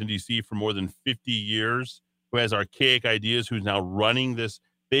Washington, D.C. for more than 50 years, who has archaic ideas, who's now running this.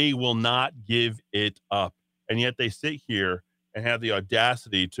 They will not give it up. And yet they sit here and have the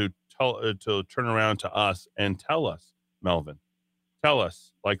audacity to to turn around to us and tell us, Melvin, tell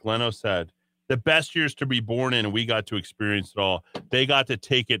us, like Leno said, the best years to be born in, and we got to experience it all. They got to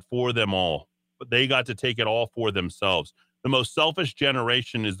take it for them all, but they got to take it all for themselves. The most selfish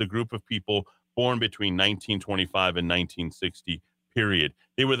generation is the group of people born between 1925 and 1960, period.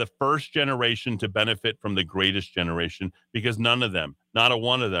 They were the first generation to benefit from the greatest generation because none of them, not a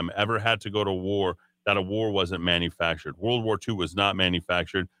one of them, ever had to go to war, that a war wasn't manufactured. World War II was not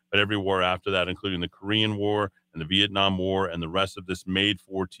manufactured, but every war after that, including the Korean War and the Vietnam War and the rest of this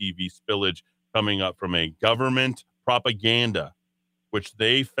made-for-TV spillage coming up from a government propaganda, which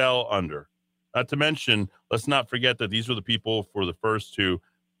they fell under. Not to mention, let's not forget that these were the people for the first to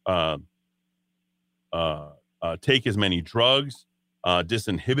take as many drugs,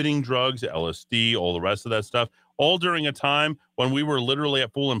 disinhibiting drugs, LSD, all the rest of that stuff, all during a time when we were literally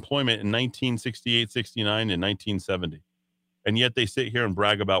at full employment in 1968, 69, and 1970. And yet they sit here and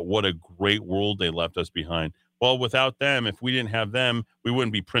brag about what a great world they left us behind. Well, without them, if we didn't have them, we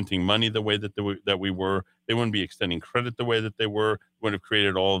wouldn't be printing money the way that we were. They wouldn't be extending credit the way that they were. Wouldn't have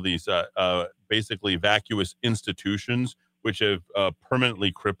created all of these basically vacuous institutions, which have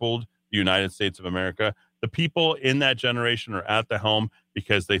permanently crippled the United States of America. The people in that generation are at the helm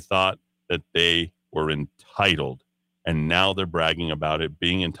because they thought that they were entitled. And now they're bragging about it,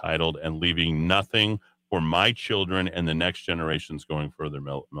 being entitled and leaving nothing for my children and the next generations going further.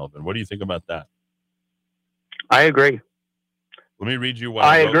 Melvin, what do you think about that? I agree. Let me read you what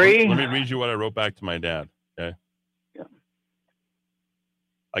I agree. Let me read you what I wrote back to my dad. Okay. Yeah.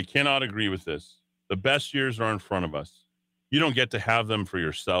 I cannot agree with this. The best years are in front of us. You don't get to have them for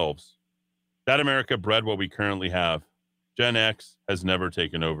yourselves. That America bred what we currently have. Gen X has never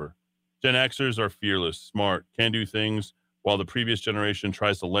taken over. Gen Xers are fearless, smart, can do things, while the previous generation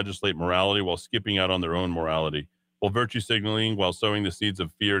tries to legislate morality while skipping out on their own morality, while virtue signaling, while sowing the seeds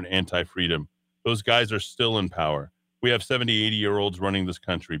of fear and anti-freedom. Those guys are still in power. We have 70, 80-year-olds running this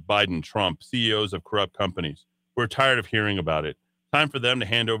country. Biden, Trump, CEOs of corrupt companies. We're tired of hearing about it. Time for them to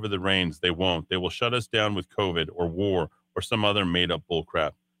hand over the reins. They won't. They will shut us down with COVID or war or some other made-up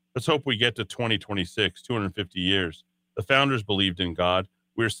bullcrap. Let's hope we get to 2026, 250 years. The founders believed in God.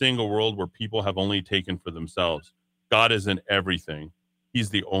 We're seeing a world where people have only taken for themselves. God isn't everything. He's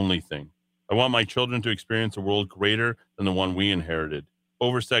the only thing. I want my children to experience a world greater than the one we inherited.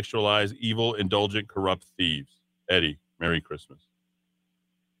 Over-sexualized, evil, indulgent, corrupt thieves. Eddie, Merry Christmas.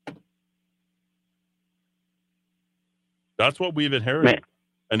 That's what we've inherited. Man.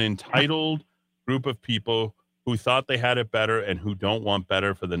 An entitled group of people who thought they had it better and who don't want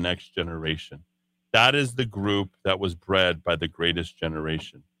better for the next generation. That is the group that was bred by the greatest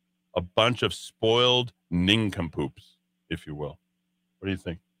generation. A bunch of spoiled nincompoops, if you will. What do you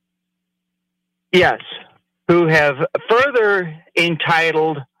think? Yes, who have further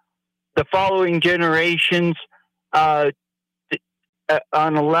entitled the following generations on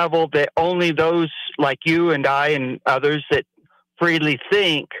a level that only those like you and I and others that freely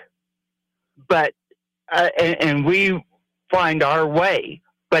think, but and we find our way.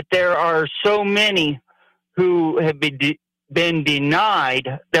 But there are so many who have been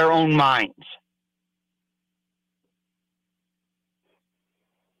denied their own minds.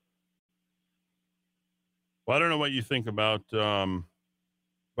 Well, I don't know what you think about the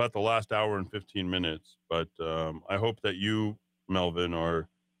last hour and 15 minutes, but I hope that you, Melvin, are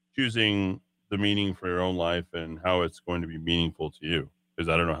choosing the meaning for your own life and how it's going to be meaningful to you. Because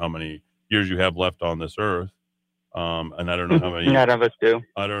I don't know how many years you have left on this earth. And I don't know how many. None of us do.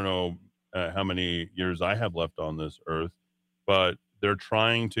 I don't know how many years I have left on this earth, but they're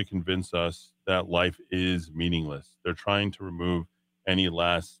trying to convince us that life is meaningless. They're trying to remove any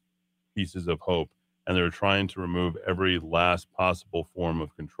last pieces of hope, and they're trying to remove every last possible form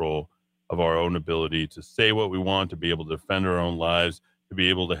of control of our own ability to say what we want, to be able to defend our own lives, to be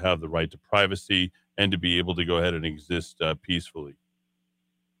able to have the right to privacy, and to be able to go ahead and exist peacefully.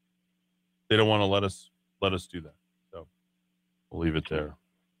 They don't want to let us do that. So we'll leave it there.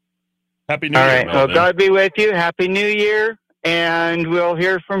 Happy New Year, all right. Melvin. Well, God be with you. Happy New Year. And we'll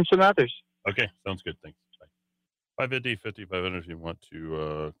hear from some others. Okay. Sounds good. Thanks. Bye. 550-5500 if you want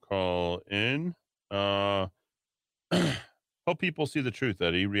to call in. Help people see the truth,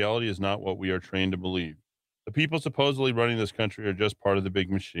 Eddie. Reality is not what we are trained to believe. The people supposedly running this country are just part of the big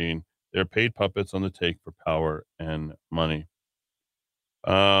machine. They're paid puppets on the take for power and money.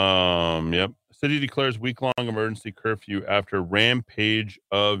 Yep. City declares week-long emergency curfew after rampage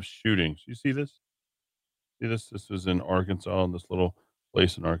of shootings. You see this? See this? This was in Arkansas, in this little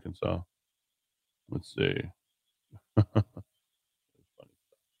place in Arkansas. Let's see.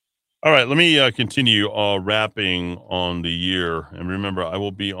 All right, let me continue wrapping on the year. And remember, I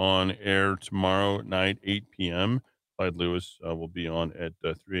will be on air tomorrow night, 8 p.m. Clyde Lewis will be on at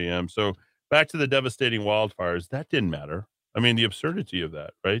 3 a.m. So back to the devastating wildfires. That didn't matter. I mean, the absurdity of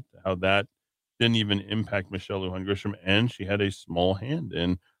that, right? How that didn't even impact Michelle Lujan Grisham, and she had a small hand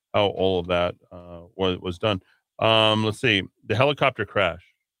in how all of that was done. Let's see. The helicopter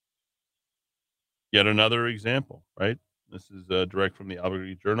crash. Yet another example, right? This is direct from the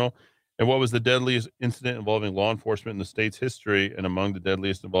Albuquerque Journal. And what was the deadliest incident involving law enforcement in the state's history and among the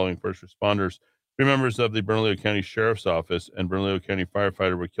deadliest involving first responders? Three members of the Bernalillo County Sheriff's Office and Bernalillo County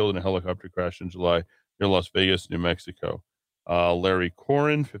firefighter were killed in a helicopter crash in July near Las Vegas, New Mexico. Larry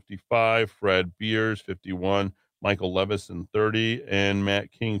Corin, 55, Fred Beers, 51, Michael Levison, 30, and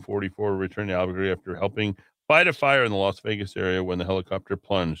Matt King, 44, returned to Albuquerque after helping fight a fire in the Las Vegas area when the helicopter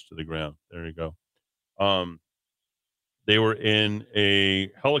plunged to the ground. There you go. Um, they were in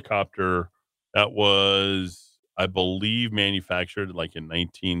a helicopter that was, I believe, manufactured like in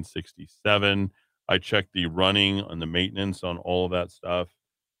 1967. I checked the running and the maintenance on all of that stuff.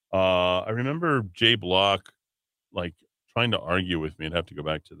 I remember Jay Block like trying to argue with me. I'd have to go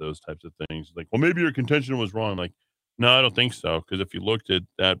back to those types of things. Like, well, maybe your contention was wrong. Like, no, I don't think so. Because if you looked at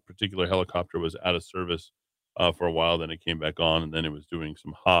that particular helicopter was out of service for a while, then it came back on, and then it was doing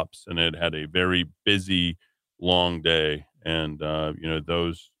some hops, and it had a very busy, long day. And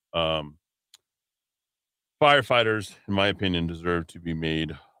those firefighters, in my opinion, deserve to be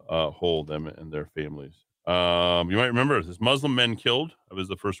made whole. Them and their families. You might remember this: Muslim men killed. I was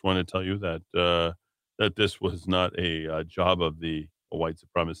the first one to tell you that. That this was not a job of the white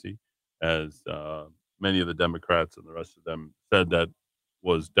supremacy, as many of the Democrats and the rest of them said that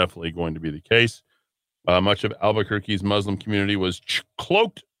was definitely going to be the case. Much of Albuquerque's Muslim community was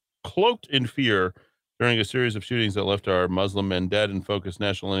cloaked in fear during a series of shootings that left our Muslim men dead and focused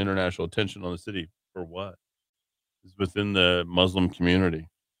national and international attention on the city. For what? It's within the Muslim community.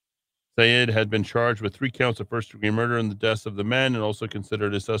 Sayed had been charged with 3 counts of first-degree murder in the deaths of the men and also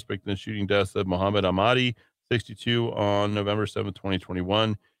considered a suspect in the shooting deaths of Muhammad Ahmadi, 62, on November 7th, 2021.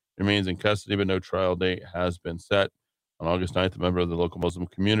 He remains in custody, but no trial date has been set. On August 9th, a member of the local Muslim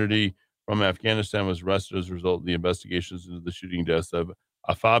community from Afghanistan was arrested as a result of the investigations into the shooting deaths of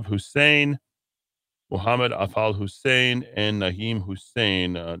Afab Hussein, Muhammad Afal Hussein, and Naheem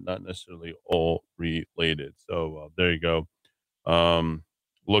Hussein, not necessarily all related. So there you go.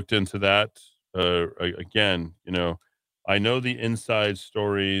 Looked into that. Again, I know the inside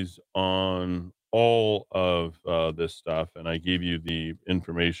stories on all of this stuff, and I gave you the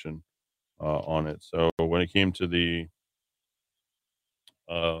information on it. So when it came to the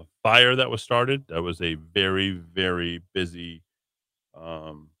fire that was started, that was a very, very busy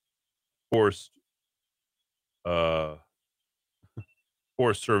um, forced uh,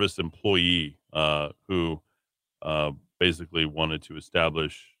 Forest Service employee who basically wanted to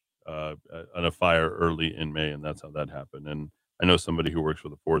establish a fire early in May, and that's how that happened. And I know somebody who works for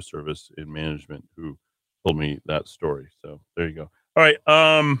the Forest Service in management who told me that story. So there you go. All right.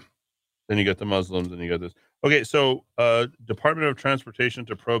 Then you got the Muslims, and you got this. Okay, so Department of Transportation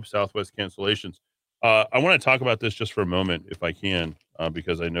to probe Southwest cancellations. I want to talk about this just for a moment, if I can,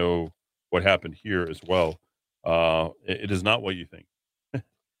 because I know what happened here as well. It is not what you think.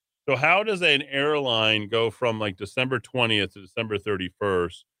 So how does an airline go from like December 20th to December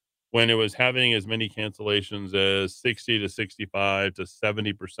 31st when it was having as many cancellations as 60 to 65 to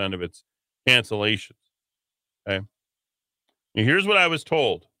 70% of its cancellations? Okay. And here's what I was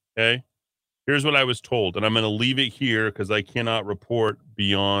told. Okay. Here's what I was told. And I'm going to leave it here because I cannot report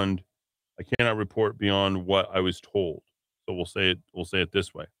beyond what I was told. So we'll say it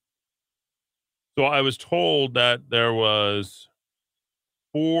this way. So I was told that there was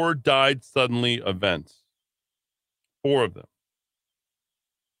 4 died suddenly events, 4 of them,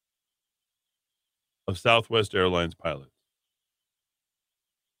 of Southwest Airlines pilots,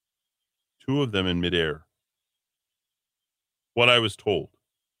 2 of them in midair. What I was told.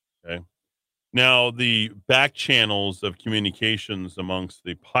 Okay. Now, the back channels of communications amongst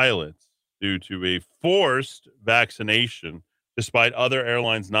the pilots due to a forced vaccination, despite other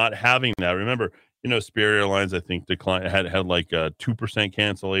airlines not having that. Remember, Spirit Airlines, I think, had like 2%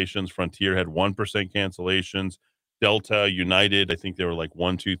 cancellations. Frontier had 1% cancellations. Delta, United, I think they were like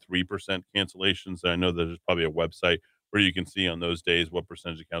 1, 2, 3% cancellations. I know there's probably a website where you can see on those days what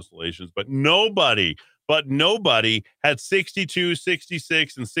percentage of cancellations, but nobody had 62,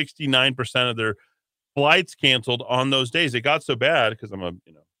 66, and 69% of their flights canceled on those days. It got so bad because I'm an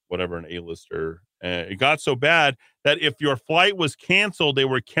A-lister. It got so bad that if your flight was canceled, they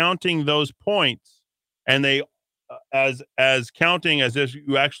were counting those points, and they as counting as if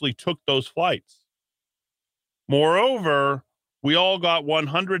you actually took those flights. Moreover, we all got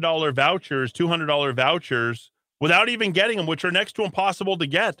 $100 vouchers, $200 vouchers without even getting them, which are next to impossible to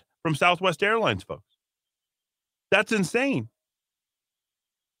get from Southwest Airlines, folks. That's insane.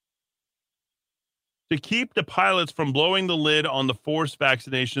 To keep the pilots from blowing the lid on the forced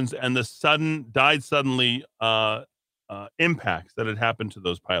vaccinations and the suddenly impacts that had happened to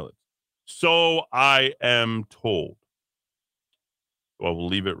those pilots. So I am told. Well, we'll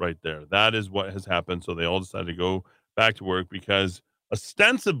leave it right there. That is what has happened. So they all decided to go back to work because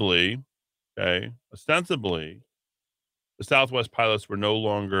ostensibly, the Southwest pilots were no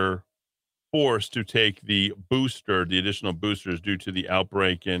longer forced to take the additional boosters due to the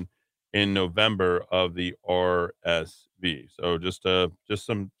outbreak in November of the RSV. So just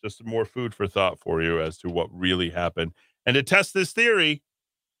some more food for thought for you as to what really happened. And to test this theory,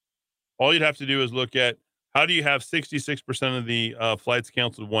 all you'd have to do is look at how do you have 66% of the flights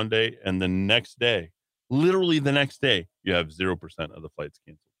canceled one day, and the next day, literally the next day, you have 0% of the flights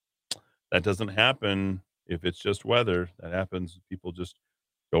canceled. That doesn't happen if it's just weather. That happens people just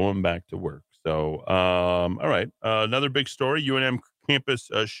going back to work. So, all right. Another big story, UNM campus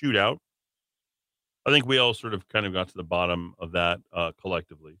shootout. I think we all sort of kind of got to the bottom of that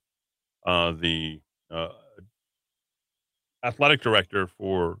collectively. The athletic director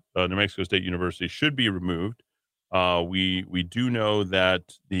for New Mexico State University should be removed. We do know that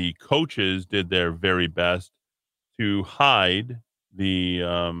the coaches did their very best to hide the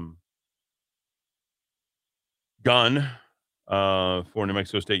gun for New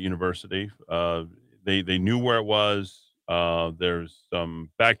Mexico State University. They knew where it was. There's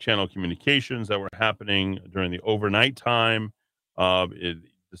some back channel communications that were happening during the overnight time.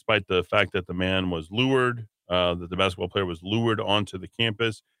 Despite the fact that the man was lured, that the basketball player was lured onto the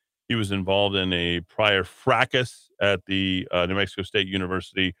campus. He was involved in a prior fracas at the New Mexico State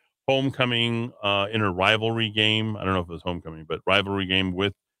University homecoming inter rivalry game. I don't know if it was homecoming, but rivalry game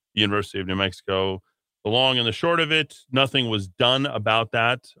with the University of New Mexico. The long and the short of it, nothing was done about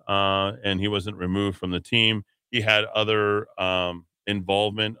that, and he wasn't removed from the team. He had other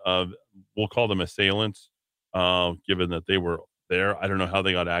involvement of, we'll call them assailants, given that they were there. I don't know how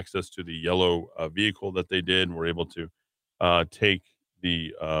they got access to the yellow vehicle that they did and were able to take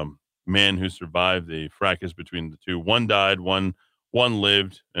the man who survived the fracas between the two. One died, one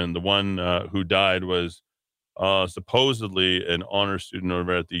lived, and the one who died was supposedly an honor student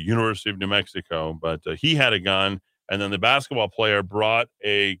over at the University of New Mexico, but he had a gun, and then the basketball player brought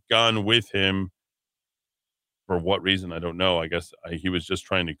a gun with him. For what reason, I don't know. I guess he was just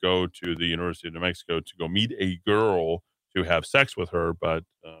trying to go to the University of New Mexico to go meet a girl to have sex with her, but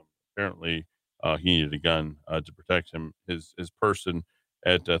apparently he needed a gun to protect his person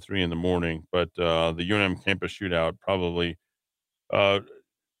at 3 a.m. But the UNM campus shootout probably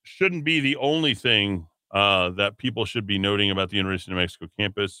shouldn't be the only thing that people should be noting about the University of New Mexico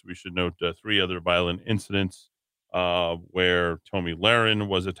campus. We should note 3 other violent incidents where Tomi Lahren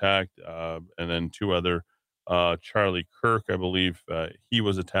was attacked, and then 2 other. Charlie Kirk, I believe, he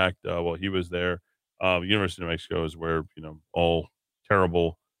was attacked while he was there. University of New Mexico is where, all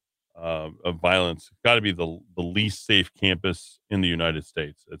terrible of violence. Got to be the least safe campus in the United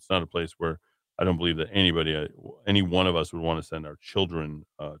States. It's not a place where I don't believe that any one of us would want to send our children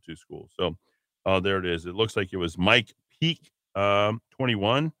to school. So there it is. It looks like it was Mike Peak,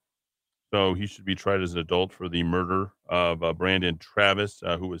 21. So he should be tried as an adult for the murder of Brandon Travis,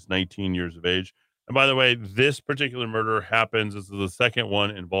 who was 19 years of age. And by the way, this particular murder happens. This is the second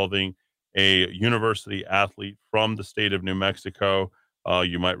one involving a university athlete from the state of New Mexico.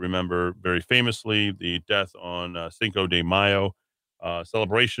 You might remember very famously the death on Cinco de Mayo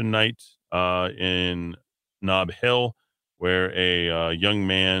celebration night in Nob Hill, where a young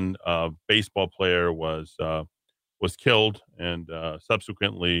man, baseball player, was killed, and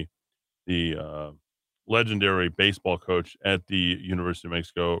subsequently the legendary baseball coach at the University of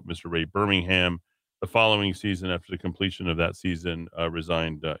Mexico, Mr. Ray Birmingham, the following season, after the completion of that season,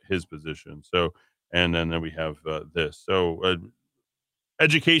 resigned his position. So, and then we have this. So,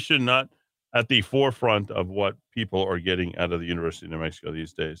 education not at the forefront of what people are getting out of the University of New Mexico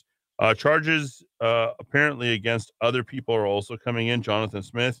these days. Charges apparently against other people are also coming in. Jonathan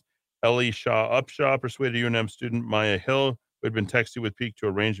Smith, Ellie Shaw Upshaw persuaded UNM student Maya Hill, who had been texting with Peak, to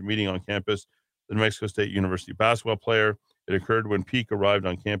arrange a meeting on campus. The New Mexico State University basketball player. It occurred when Peak arrived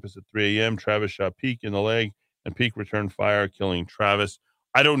on campus at 3 a.m. Travis shot Peak in the leg, and Peak returned fire, killing Travis.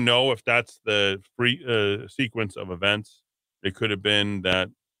 I don't know if that's the sequence of events. It could have been that,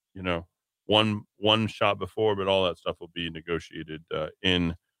 one shot before, but all that stuff will be negotiated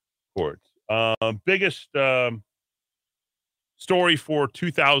in court. Biggest story for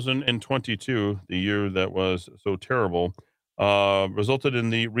 2022, the year that was so terrible, resulted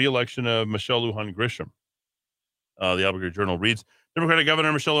in the reelection of Michelle Lujan Grisham. The Albuquerque Journal reads, Democratic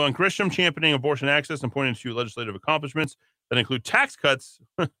Governor Michelle Lujan Grisham championing abortion access and pointing to legislative accomplishments that include tax cuts,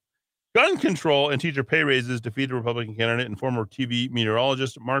 gun control, and teacher pay raises, defeated Republican candidate and former TV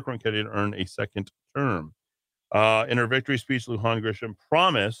meteorologist Mark Ronchetti to earn a second term. In her victory speech, Lujan Grisham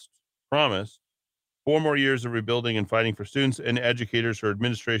promised 4 more years of rebuilding and fighting for students and educators. Her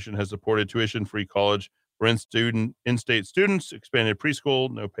administration has supported tuition-free college for in-state students, expanded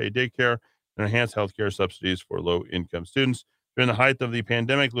preschool, no-pay daycare, and enhanced healthcare subsidies for low-income students. During the height of the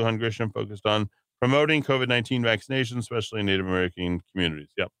pandemic, Lujan Grisham focused on promoting COVID-19 vaccination, especially in Native American communities.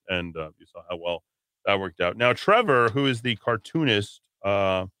 Yep, and you saw how well that worked out. Now, Trevor, who is the cartoonist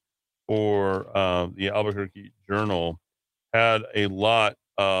for the Albuquerque Journal, had a lot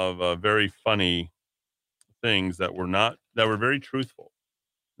of very funny things that were very truthful.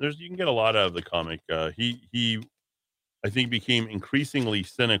 You can get a lot out of the comic. He I think became increasingly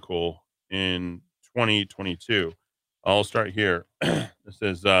cynical in 2022. I'll start here. This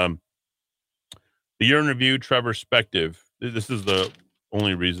is the year in review. Trevor Spective. This is the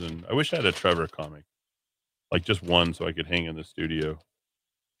only reason I wish I had a Trevor comic, like just one, so I could hang in the studio.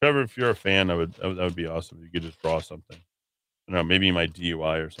 Trevor, if you're a fan, that would be awesome. If you could just draw something. I don't know, maybe my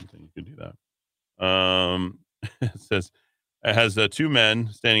DUI or something. You could do that. It says it has 2 men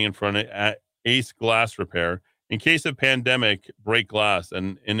standing in front of Ace Glass Repair. In case of pandemic, break glass,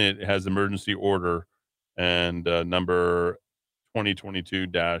 and in it has emergency order and number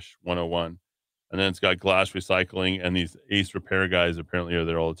 2022-101. And then it's got glass recycling, and these Ace Repair guys apparently are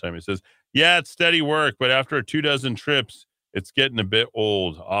there all the time. It says, yeah, it's steady work, but after 24 trips, it's getting a bit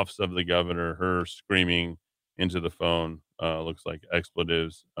old. Office of the governor, her screaming into the phone. Looks like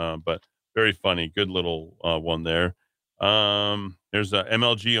expletives, but very funny. Good little one there. There's a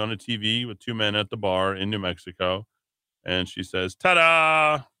MLG on a TV with 2 men at the bar in New Mexico. And she says,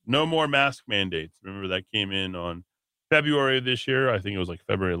 ta-da, no more mask mandates. Remember that came in on February of this year. I think it was like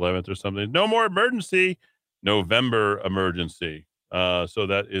February 11th or something. No more emergency, November emergency. So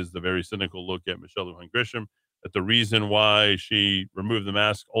that is the very cynical look at Michelle Lujan Grisham, that the reason why she removed the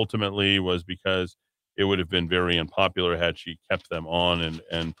mask ultimately was because it would have been very unpopular had she kept them on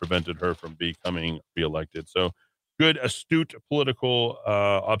and prevented her from becoming reelected. So good, astute political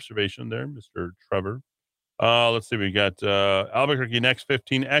observation there, Mr. Trevor. Let's see. We got Albuquerque next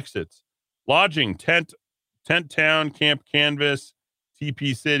 15 exits. Lodging, Tent Town, Camp Canvas,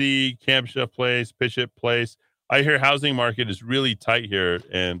 TP City, Camp Chef Place, Bishop Place. I hear housing market is really tight here.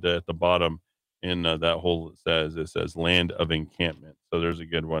 And at the bottom in that whole, it says land of encampment. So there's a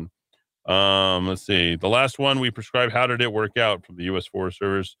good one. Let's see. The last one we prescribed, how did it work out, from the U.S. Forest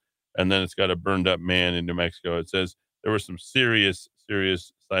Service? And then it's got a burned up man in New Mexico. It says there were some serious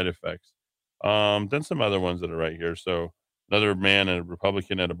side effects. Then some other ones that are right here. So another man, a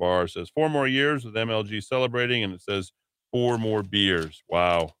Republican at a bar, says 4 more years with MLG celebrating, and it says 4 more beers.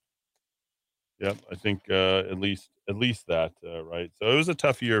 Wow. Yep, I think at least that, right? So it was a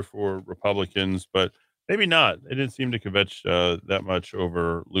tough year for Republicans, but maybe not. They didn't seem to kvetch that much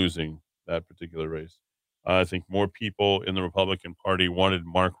over losing that particular race. I think more people in the Republican Party wanted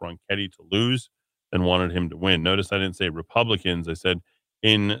Mark Ronchetti to lose than wanted him to win. Notice I didn't say Republicans. I said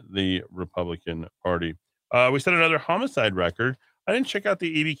in the Republican Party. We set another homicide record. I didn't check out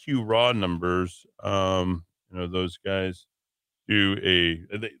the ABQ raw numbers. Those guys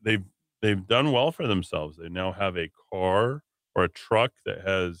they've done well for themselves. They now have a car or a truck that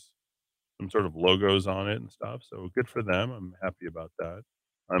has some sort of logos on it and stuff. So good for them. I'm happy about that.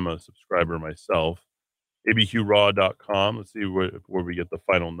 I'm a subscriber myself. abqraw.com. Let's see where we get the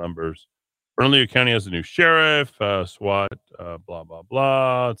final numbers. Bernalillo County has a new sheriff, SWAT, blah, blah,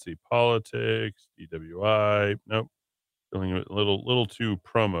 blah. Let's see, politics, DWI. Nope. Feeling a little too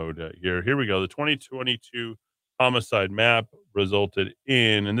promoed here. Here we go. The 2022 homicide map resulted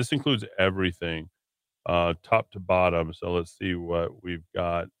in, and this includes everything, top to bottom. So let's see what we've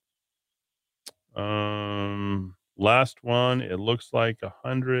got. Last one, it looks like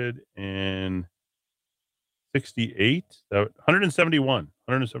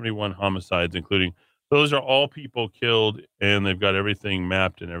 171 homicides, including, those are all people killed, and they've got everything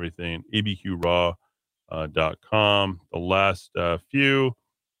mapped and everything. abqraw.com. The last few,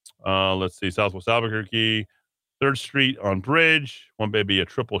 let's see, Southwest Albuquerque, 3rd Street on Bridge, one may be a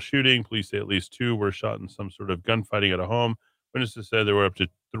triple shooting. Police say at least 2 were shot in some sort of gunfighting at a home. Witnesses said there were up to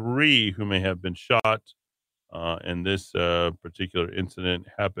 3 who may have been shot. And this particular incident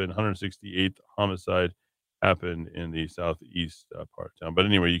happened, 168th homicide happened in the southeast part of town. But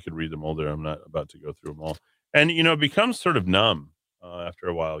anyway, you could read them all there. I'm not about to go through them all. And, it becomes sort of numb after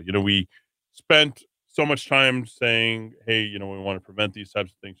a while. We spent so much time saying, hey, we want to prevent these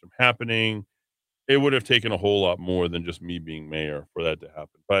types of things from happening. It would have taken a whole lot more than just me being mayor for that to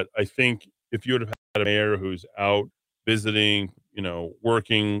happen. But I think if you would have had a mayor who's out visiting,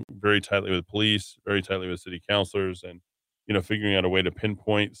 working very tightly with police, very tightly with city councilors, and figuring out a way to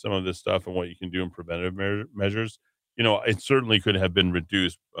pinpoint some of this stuff and what you can do in preventive measures, it certainly could have been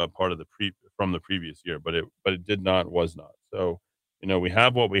reduced part of from the previous year, but it did not, was not. So, we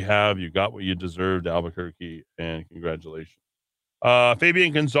have what we have. You got what you deserved, Albuquerque, and congratulations.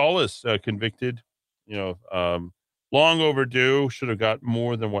 Fabian Gonzalez convicted, you know, um, long overdue. Should have got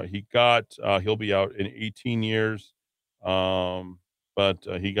more than what he got. He'll be out in 18 years. But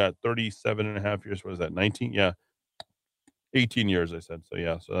he got 37 and a half years. What is that? 19? Yeah, 18 years, I said. So,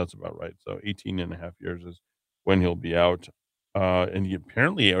 yeah, so that's about right. So 18 and a half years is when he'll be out. And he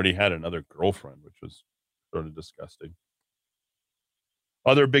apparently already had another girlfriend, which was sort of disgusting.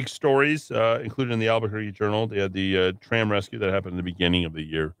 Other big stories included in the Albuquerque Journal. They had the tram rescue that happened in the beginning of the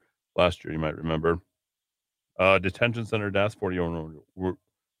year last year. You might remember. Detention center death.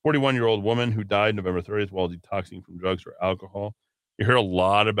 41-year-old woman who died November 30th while detoxing from drugs or alcohol. You hear a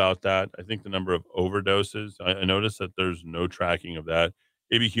lot about that. I think the number of overdoses. I noticed that there's no tracking of that.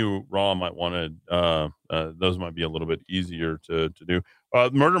 ABQ Raw might want to. Those might be a little bit easier to do.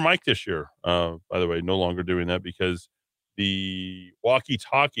 Murder Mike this year. By the way, no longer doing that because the walkie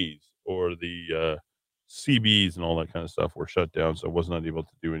talkies or the CBs and all that kind of stuff were shut down. So I was not able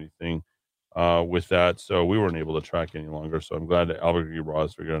to do anything with that. So we weren't able to track any longer. So I'm glad that Albuquerque Raw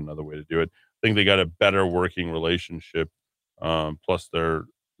has figured out another way to do it. I think they got a better working relationship. Plus they're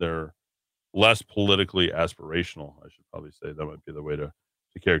less politically aspirational. I should probably say that might be the way to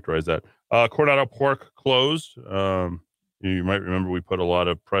characterize that. Coronado Pork closed. You might remember we put a lot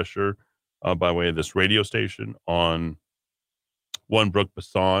of pressure by way of this radio station on one Brooke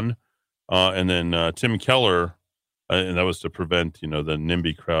Bassan, and then Tim Keller, and that was to prevent the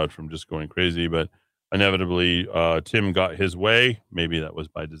NIMBY crowd from just going crazy. But inevitably, Tim got his way. Maybe that was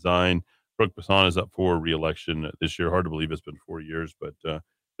by design. Brooke Bassan is up for re-election this year. Hard to believe it's been 4 years, but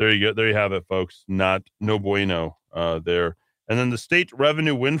there you go. There you have it, folks. No bueno there. And then the state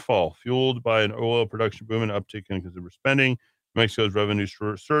revenue windfall, fueled by an oil production boom and uptick in consumer spending. Mexico's revenue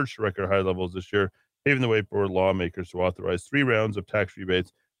surged to record high levels this year, paving the way for lawmakers to authorize 3 rounds of tax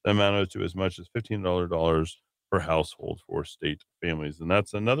rebates that amounted to as much as $1,500 per household for state families. And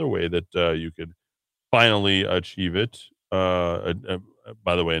that's another way that you could finally achieve it.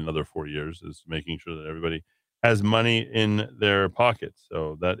 By the way, another 4 years is making sure that everybody has money in their pockets.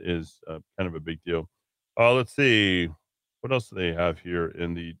 So that is kind of a big deal. Let's see. What else do they have here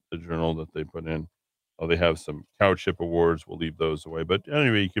in the journal that they put in? Oh, they have some cow chip awards. We'll leave those away. But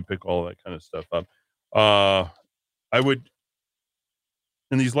anyway, you can pick all that kind of stuff up. I would,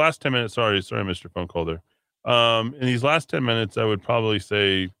 in these last 10 minutes, sorry, Mr. Phone Call there. In these last 10 minutes, I would probably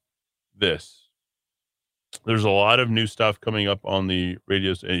say this. There's a lot of new stuff coming up on the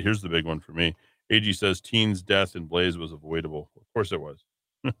radio. Here's the big one for me. AG says teen's death in Blaze was avoidable. Of course it was.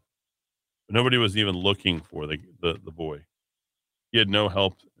 Nobody was even looking for the boy. He had no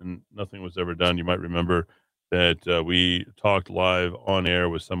help and nothing was ever done. You might remember that we talked live on air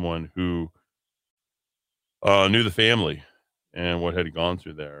with someone who knew the family and what had gone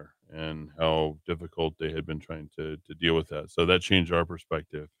through there and how difficult they had been trying to deal with that. So that changed our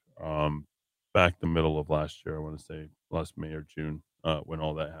perspective. Back the middle of last year, I want to say last May or June, when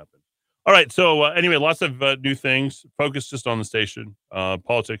all that happened. All right. So anyway, lots of new things. Focus just on the station.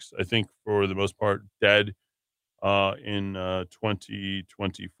 Politics, I think, for the most part, dead in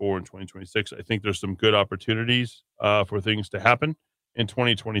 2024 and 2026. I think there's some good opportunities for things to happen in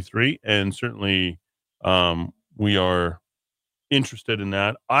 2023, and certainly we are interested in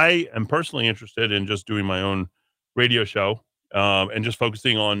that. I am personally interested in just doing my own radio show and just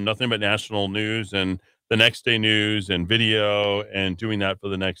focusing on nothing but national news and the next day news and video and doing that for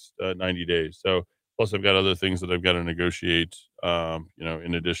the next 90 days. So plus I've got other things that I've got to negotiate,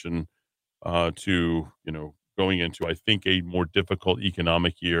 in addition to, going into, I think, a more difficult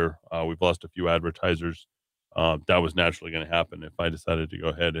economic year. We've lost a few advertisers. That was naturally going to happen if I decided to go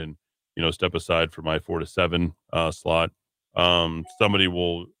ahead and, step aside for my 4 to 7 slot. Somebody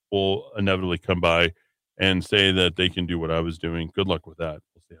will inevitably come by and say that they can do what I was doing. Good luck with that.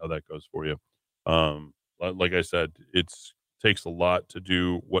 We'll see how that goes for you. Like I said, it takes a lot to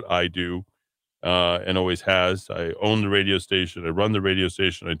do what I do, and always has. I own the radio station. I run the radio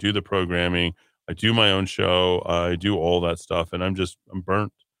station. I do the programming. I do my own show. I do all that stuff, and I'm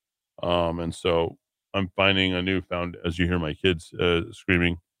burnt. And so I'm finding as you hear my kids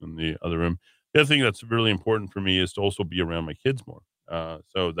screaming in the other room, The other thing that's really important for me is to also be around my kids more.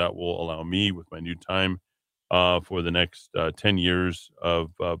 So that will allow me with my new time for the next 10 years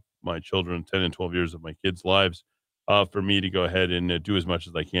of my children, 10 and 12 years of my kids' lives, for me to go ahead and do as much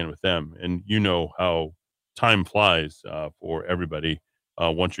as I can with them. And you know how time flies for everybody.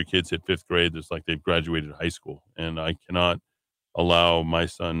 Once your kids hit fifth grade, it's like they've graduated high school. And I cannot allow my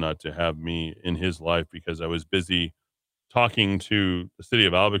son not to have me in his life because I was busy talking to the city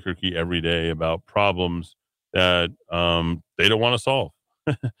of Albuquerque every day about problems that they don't want to solve.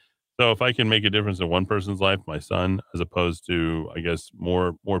 So if I can make a difference in one person's life, my son, as opposed to, I guess,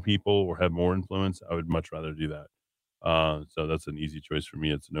 more people or have more influence, I would much rather do that. So that's an easy choice for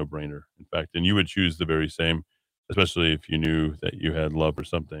me. It's a no brainer, in fact. And you would choose the very same, especially if you knew that you had love for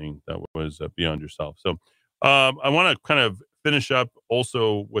something that was beyond yourself. So I want to kind of finish up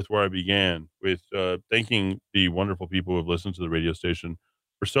also with where I began with thanking the wonderful people who have listened to the radio station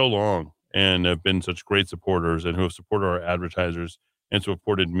for so long and have been such great supporters and who have supported our advertisers and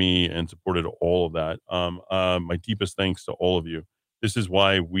supported me and supported all of that. My deepest thanks to all of you. This is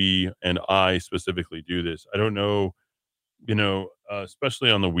why we and I specifically do this. I don't know,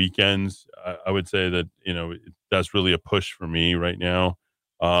 especially on the weekends, I would say that, that's really a push for me right now.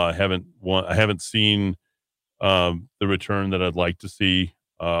 I haven't seen the return that I'd like to see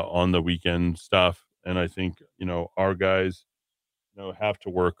on the weekend stuff. And I think, our guys, have to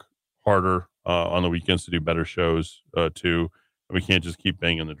work harder on the weekends to do better shows too. And we can't just keep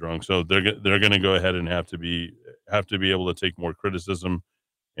banging the drum. So they're going to go ahead and have to be able to take more criticism,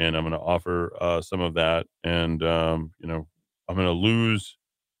 and I'm going to offer some of that. And I'm going to lose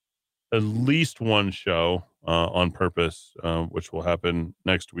at least one show on purpose, which will happen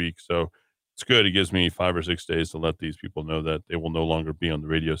next week. So it's good. It gives me 5 or 6 days to let these people know that they will no longer be on the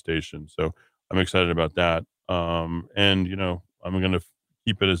radio station. So I'm excited about that. And I'm going to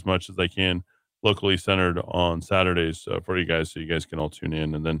keep it as much as I can locally centered on Saturdays for you guys, so you guys can all tune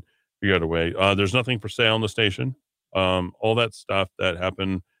in and then figure out a way. There's nothing for sale on the station. All that stuff that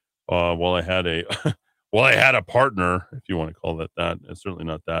happened while I had a well, I had a partner, if you want to call that that. It's certainly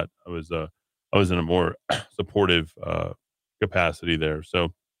not that. I was in a more supportive capacity there.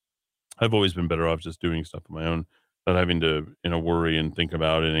 So I've always been better off just doing stuff on my own, not having to, worry and think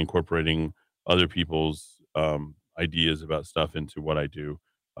about it and incorporating other people's ideas about stuff into what I do.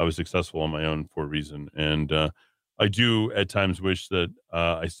 I was successful on my own for a reason, and I do at times wish that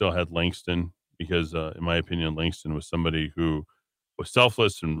I still had Langston because, in my opinion, Langston was somebody who was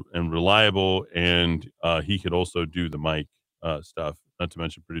selfless and reliable, and he could also do the mic stuff, not to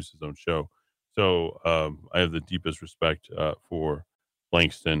mention produce his own show. So I have the deepest respect for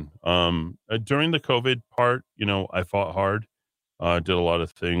Langston. During the COVID part, I fought hard, did a lot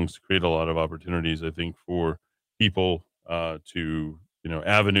of things, created a lot of opportunities, I think, for people to,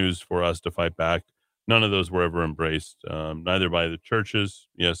 avenues for us to fight back. None of those were ever embraced, neither by the churches,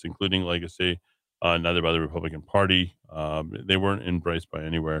 yes, including Legacy, neither by the Republican Party. They weren't embraced by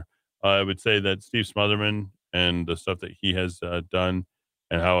anywhere. I would say that Steve Smotherman and the stuff that he has done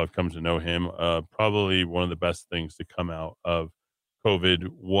and how I've come to know him, probably one of the best things to come out of COVID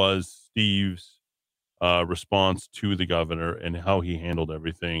was Steve's response to the governor and how he handled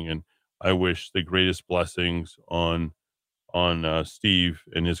everything. And I wish the greatest blessings on Steve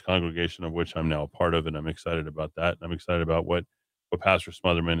and his congregation, of which I'm now a part of, and I'm excited about that. I'm excited about what Pastor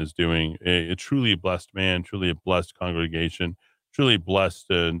Smotherman is doing. A truly blessed man, truly a blessed congregation, truly blessed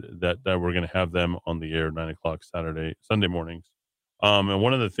that we're going to have them on the air 9 o'clock Sunday mornings. And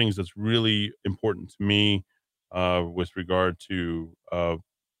one of the things that's really important to me with regard to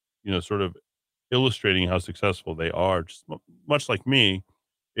sort of illustrating how successful they are, just much like me,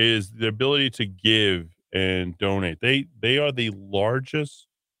 is the ability to give and donate. They are the largest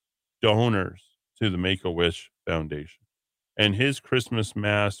donors to the Make a Wish Foundation, and his Christmas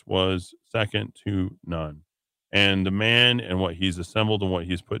mass was second to none. And the man and what he's assembled and what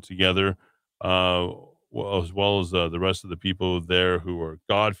he's put together, as well as the rest of the people there who are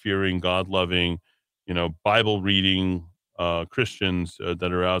God fearing, God loving, Bible reading Christians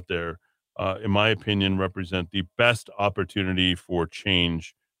that are out there, in my opinion, represent the best opportunity for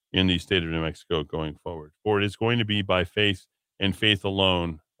change in the state of New Mexico going forward. For it is going to be by faith and faith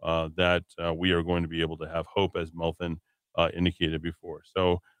alone that we are going to be able to have hope, as Melvin indicated before.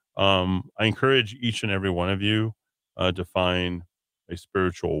 So I encourage each and every one of you to find a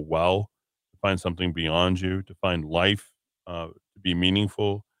spiritual well, to find something beyond you, to find life to be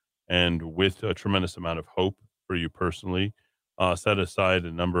meaningful and with a tremendous amount of hope for you personally. Set aside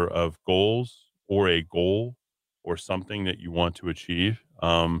a number of goals or a goal or something that you want to achieve.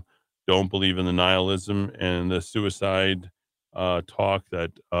 Don't believe in the nihilism and the suicide talk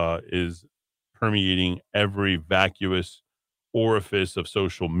that is permeating every vacuous orifice of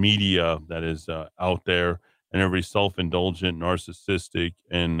social media that is out there, and every self-indulgent, narcissistic,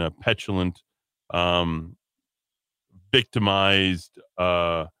 and petulant, um, victimized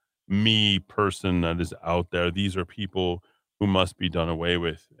me person that is out there. These are people who must be done away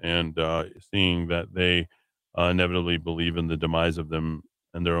with, and seeing that they inevitably believe in the demise of them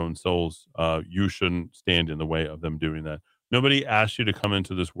and their own souls, you shouldn't stand in the way of them doing that. Nobody asked you to come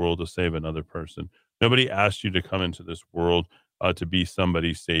into this world to save another person. Nobody asked you to come into this world to be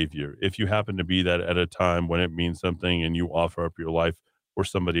somebody's savior. If you happen to be that at a time when it means something and you offer up your life for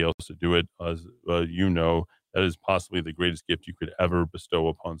somebody else to do it, as you know, that is possibly the greatest gift you could ever bestow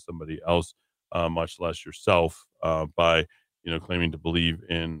upon somebody else, much less yourself, by claiming to believe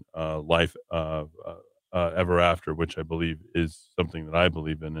in life ever after, which I believe is something that I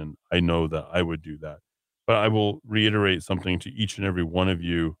believe in, and I know that I would do that. But I will reiterate something to each and every one of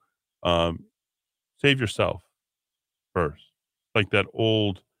you: save yourself first. Like that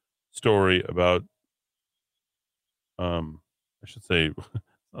old story about, I should say, it's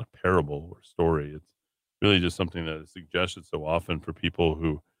not a parable or story. It's really just something that is suggested so often for people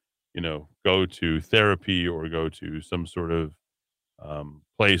who, go to therapy or go to some sort of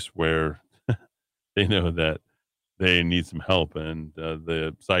place where they know that they need some help, and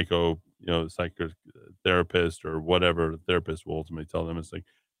the psychotherapist or whatever therapist will ultimately tell them, it's like,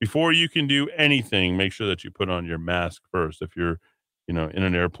 before you can do anything, make sure that you put on your mask first. If you're, in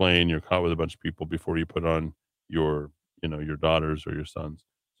an airplane, you're caught with a bunch of people, before you put on your, your daughters or your sons.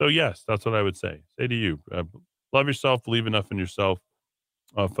 So yes, that's what I would say to you. Love yourself, believe enough in yourself,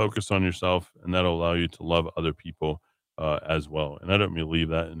 focus on yourself, and that'll allow you to love other people as well. And I don't mean leave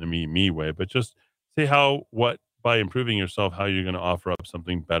that in a me way, but just say by improving yourself, how you're going to offer up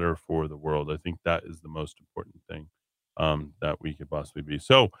something better for the world. I think that is the most important thing that we could possibly be.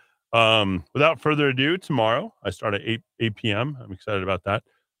 So without further ado, tomorrow I start at 8 p.m. I'm excited about that.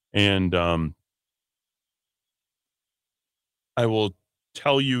 And I will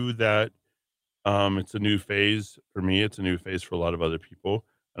tell you that it's a new phase for me. It's a new phase for a lot of other people.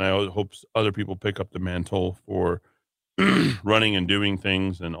 And I hope other people pick up the mantle for running and doing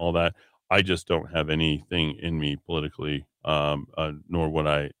things and all that. I just don't have anything in me politically, nor would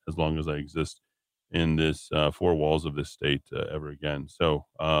I, as long as I exist in this four walls of this state ever again. So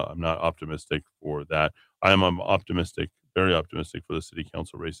I'm not optimistic for that. I'm optimistic, very optimistic for the city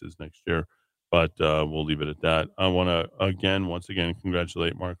council races next year, but we'll leave it at that. I want to, once again,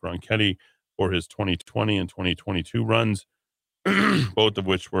 congratulate Mark Ronchetti for his 2020 and 2022 runs, both of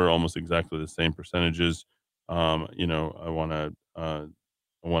which were almost exactly the same percentages. I want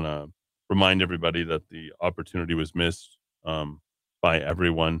to remind everybody that the opportunity was missed by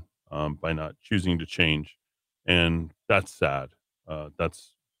everyone by not choosing to change, and that's sad.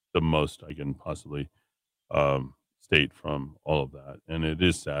 That's the most I can possibly state from all of that, and it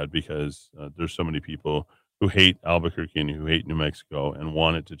is sad because there's so many people who hate Albuquerque and who hate New Mexico and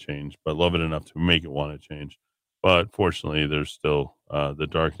want it to change, but love it enough to make it want to change. But fortunately, there's still the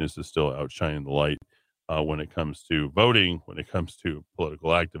darkness is still outshining the light when it comes to voting, when it comes to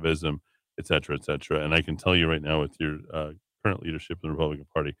political activism, et cetera, et cetera. And I can tell you right now, with your current leadership in the Republican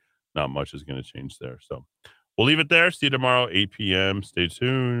Party, not much is going to change there. So we'll leave it there. See you tomorrow, 8 p.m. Stay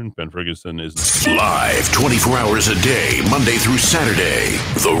tuned. Ben Ferguson is live 24 hours a day, Monday through Saturday.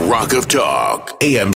 The Rock of Talk, AM